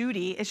up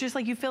shootie, it's just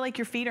like you feel like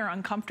your feet are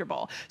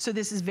uncomfortable. So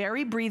this is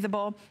very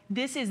breathable.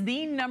 This is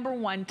the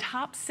 #1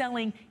 top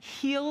selling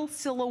heel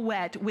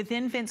silhouette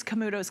within Vince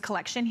Camuto's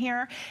collection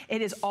here.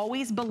 It is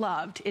always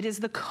beloved. It is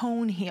the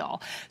cone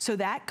heel. So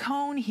that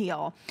cone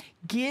heel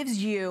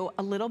gives you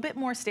a little bit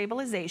more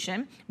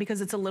stabilization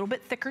because it's a little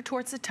bit thicker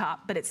towards the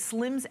top, but it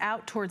slims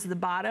out towards the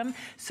bottom,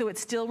 so it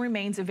still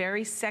remains a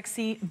very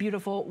sexy,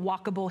 beautiful,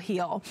 walkable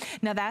heel.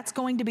 Now that's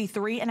going to be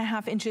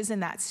 3.5 inches in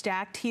that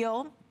stacked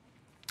heel.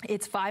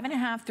 It's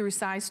 5.5 through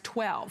size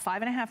 12.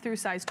 5.5 through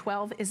size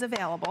 12 is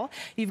available.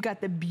 You've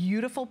got the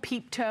beautiful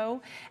peep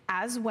toe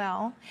as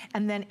well.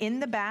 And then in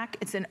the back,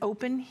 it's an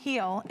open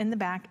heel in the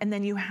back, and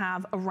then you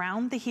have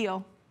around the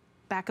heel,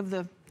 back of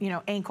the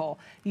ankle,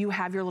 you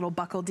have your little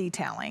buckle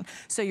detailing.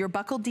 So your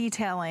buckle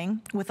detailing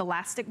with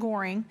elastic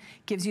goring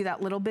gives you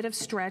that little bit of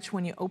stretch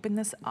when you open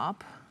this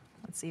up.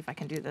 Let's see if I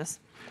can do this.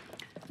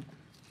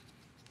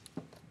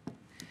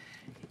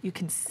 You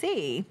can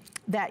see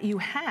that you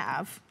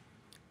have,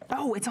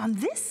 oh, it's on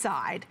this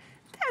side.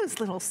 Those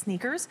little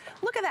sneakers.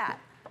 Look at that.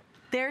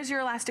 There's your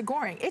elastic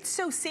goring. It's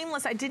so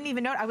seamless, I didn't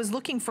even know it. I was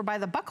looking for by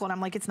the buckle, and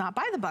I'm like, it's not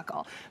by the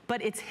buckle,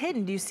 but it's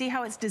hidden. Do you see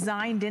how it's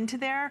designed into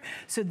there?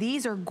 So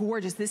these are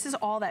gorgeous. This is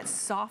all that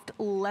soft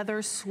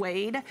leather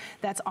suede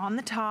that's on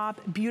the top.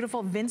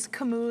 Beautiful Vince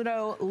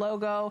Camuto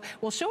logo.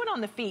 We'll show it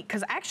on the feet,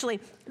 because actually,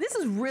 this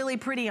is really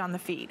pretty on the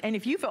feet. And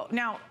if you feel,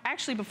 now,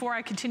 actually, before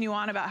I continue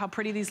on about how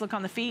pretty these look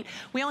on the feet,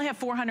 we only have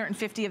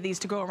 450 of these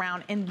to go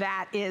around, and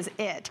that is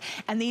it.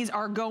 And these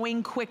are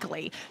going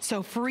quickly.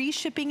 So free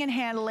shipping and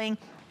handling,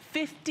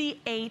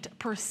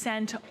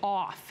 58%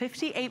 off,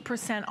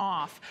 58%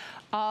 off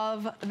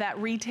of that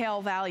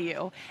retail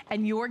value,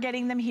 and you're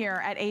getting them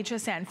here at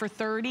HSN for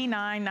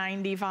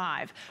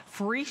 $39.95.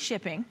 Free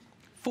shipping,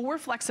 4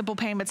 flexible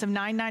payments of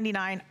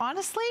 $9.99.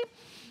 Honestly,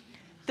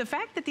 the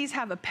fact that these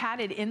have a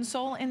padded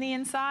insole in the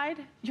inside,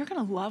 you're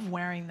gonna love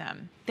wearing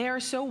them. They are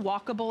so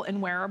walkable and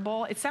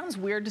wearable. It sounds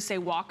weird to say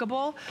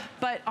walkable,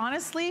 but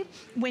honestly,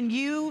 when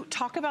you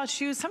talk about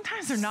shoes,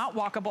 sometimes they're not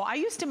walkable. I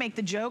used to make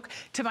the joke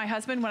to my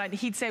husband when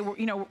he'd say,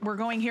 we're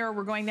going here, or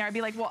we're going there. I'd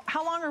be like, well,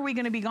 how long are we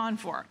gonna be gone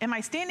for? Am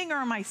I standing or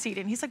am I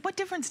seated? And he's like, what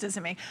difference does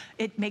it make?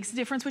 It makes a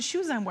difference what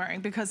shoes I'm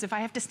wearing, because if I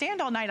have to stand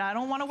all night, I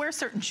don't wanna wear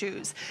certain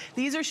shoes.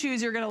 These are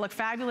shoes you're gonna look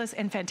fabulous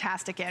and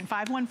fantastic in.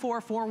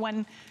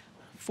 514-410,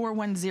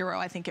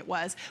 I think it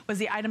was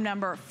the item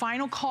number.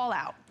 Final call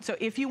out. So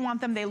if you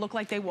want them, they look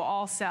like they will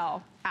all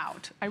sell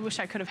out. I wish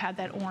I could have had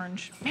that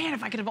orange. Man,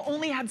 if I could have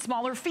only had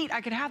smaller feet, I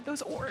could have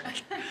those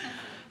orange.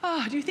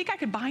 Oh, do you think I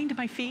could bind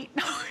my feet?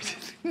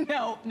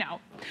 No.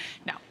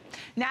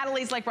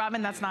 Natalie's like,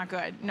 Robin, that's not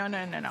good. No.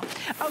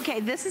 Okay,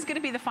 this is gonna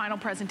be the final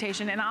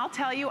presentation, and I'll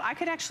tell you, I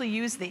could actually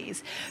use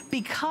these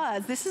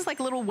because this is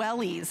like little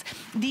wellies.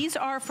 These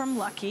are from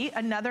Lucky,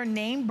 another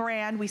name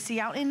brand we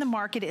see out in the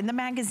market, in the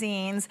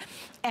magazines,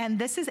 and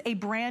this is a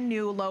brand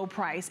new low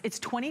price. It's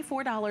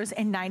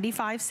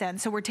 $24.95,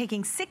 so we're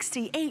taking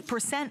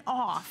 68%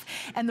 off.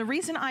 And the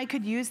reason I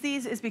could use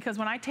these is because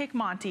when I take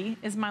Monty,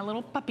 is my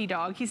little puppy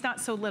dog, he's not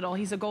so little,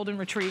 he's a golden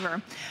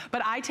retriever,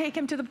 but I take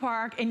him to the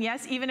park, and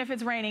yes, even if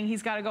it's raining,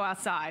 he's got to go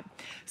outside.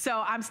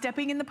 So I'm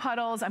stepping in the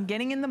puddles, I'm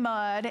getting in the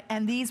mud,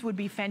 and these would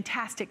be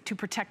fantastic to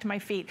protect my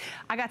feet.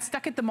 I got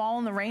stuck at the mall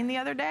in the rain the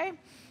other day,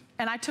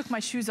 and I took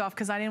my shoes off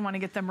because I didn't want to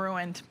get them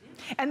ruined.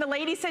 And the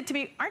lady said to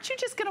me, aren't you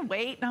just gonna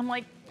wait? And I'm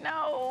like,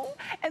 no.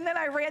 And then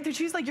I ran through,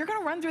 she's like, you're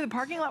gonna run through the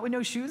parking lot with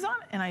no shoes on?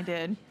 And I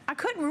did. I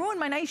couldn't ruin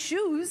my nice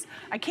shoes.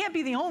 I can't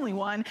be the only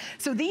one.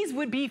 So these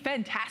would be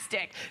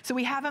fantastic. So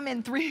we have them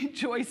in 3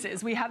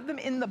 choices. We have them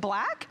in the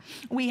black.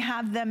 We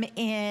have them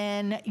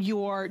in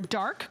your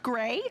dark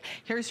gray.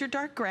 Here's your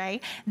dark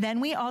gray.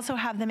 Then we also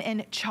have them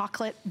in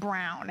chocolate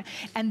brown.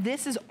 And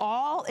this is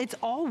all, it's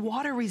all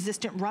water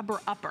resistant rubber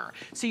upper.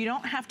 So you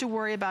don't have to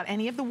worry about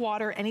any of the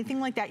water, anything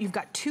like that. You've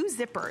got 2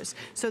 zippers.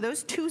 So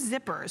those 2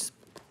 zippers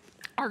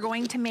are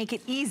going to make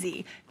it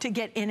easy to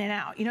get in and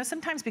out. You know,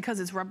 sometimes because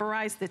it's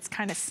rubberized, it's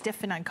kind of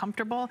stiff and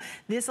uncomfortable.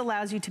 This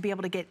allows you to be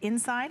able to get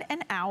inside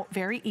and out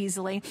very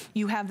easily.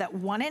 You have that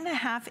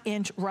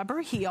 1.5-inch rubber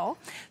heel.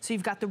 So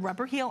you've got the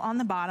rubber heel on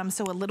the bottom,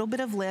 so a little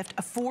bit of lift,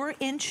 a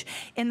 4-inch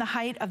in the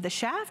height of the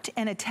shaft,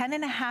 and a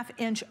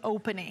 10.5-inch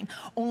opening.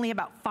 Only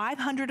about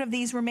 500 of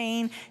these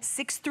remain,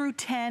 6 through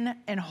 10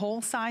 in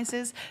whole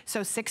sizes.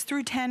 So 6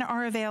 through 10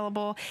 are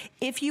available.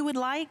 If you would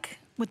like,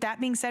 with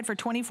that being said, for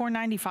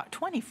 $24.95,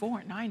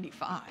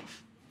 $24.95,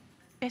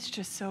 it's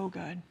just so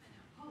good.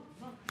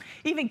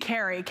 Even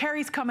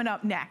Carrie's coming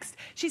up next.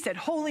 She said,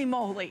 holy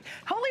moly.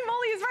 Holy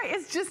moly is right.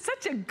 It's just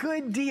such a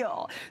good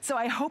deal. So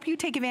I hope you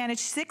take advantage,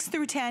 6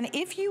 through 10.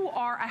 If you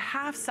are a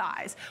half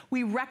size,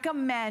 we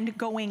recommend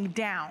going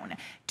down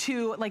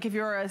to, like if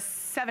you're a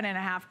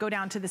 7.5, go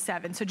down to the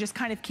 7. So just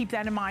kind of keep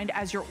that in mind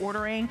as you're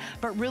ordering,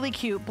 but really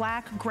cute,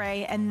 black,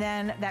 gray, and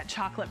then that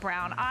chocolate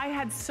brown. I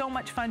had so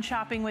much fun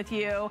shopping with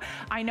you.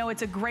 I know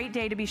it's a great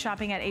day to be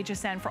shopping at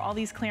HSN for all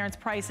these clearance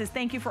prices.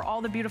 Thank you for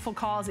all the beautiful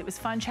calls. It was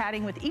fun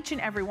chatting with each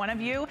and every one of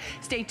you.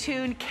 Stay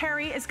tuned.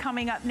 Carrie is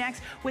coming up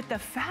next with the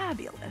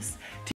fabulous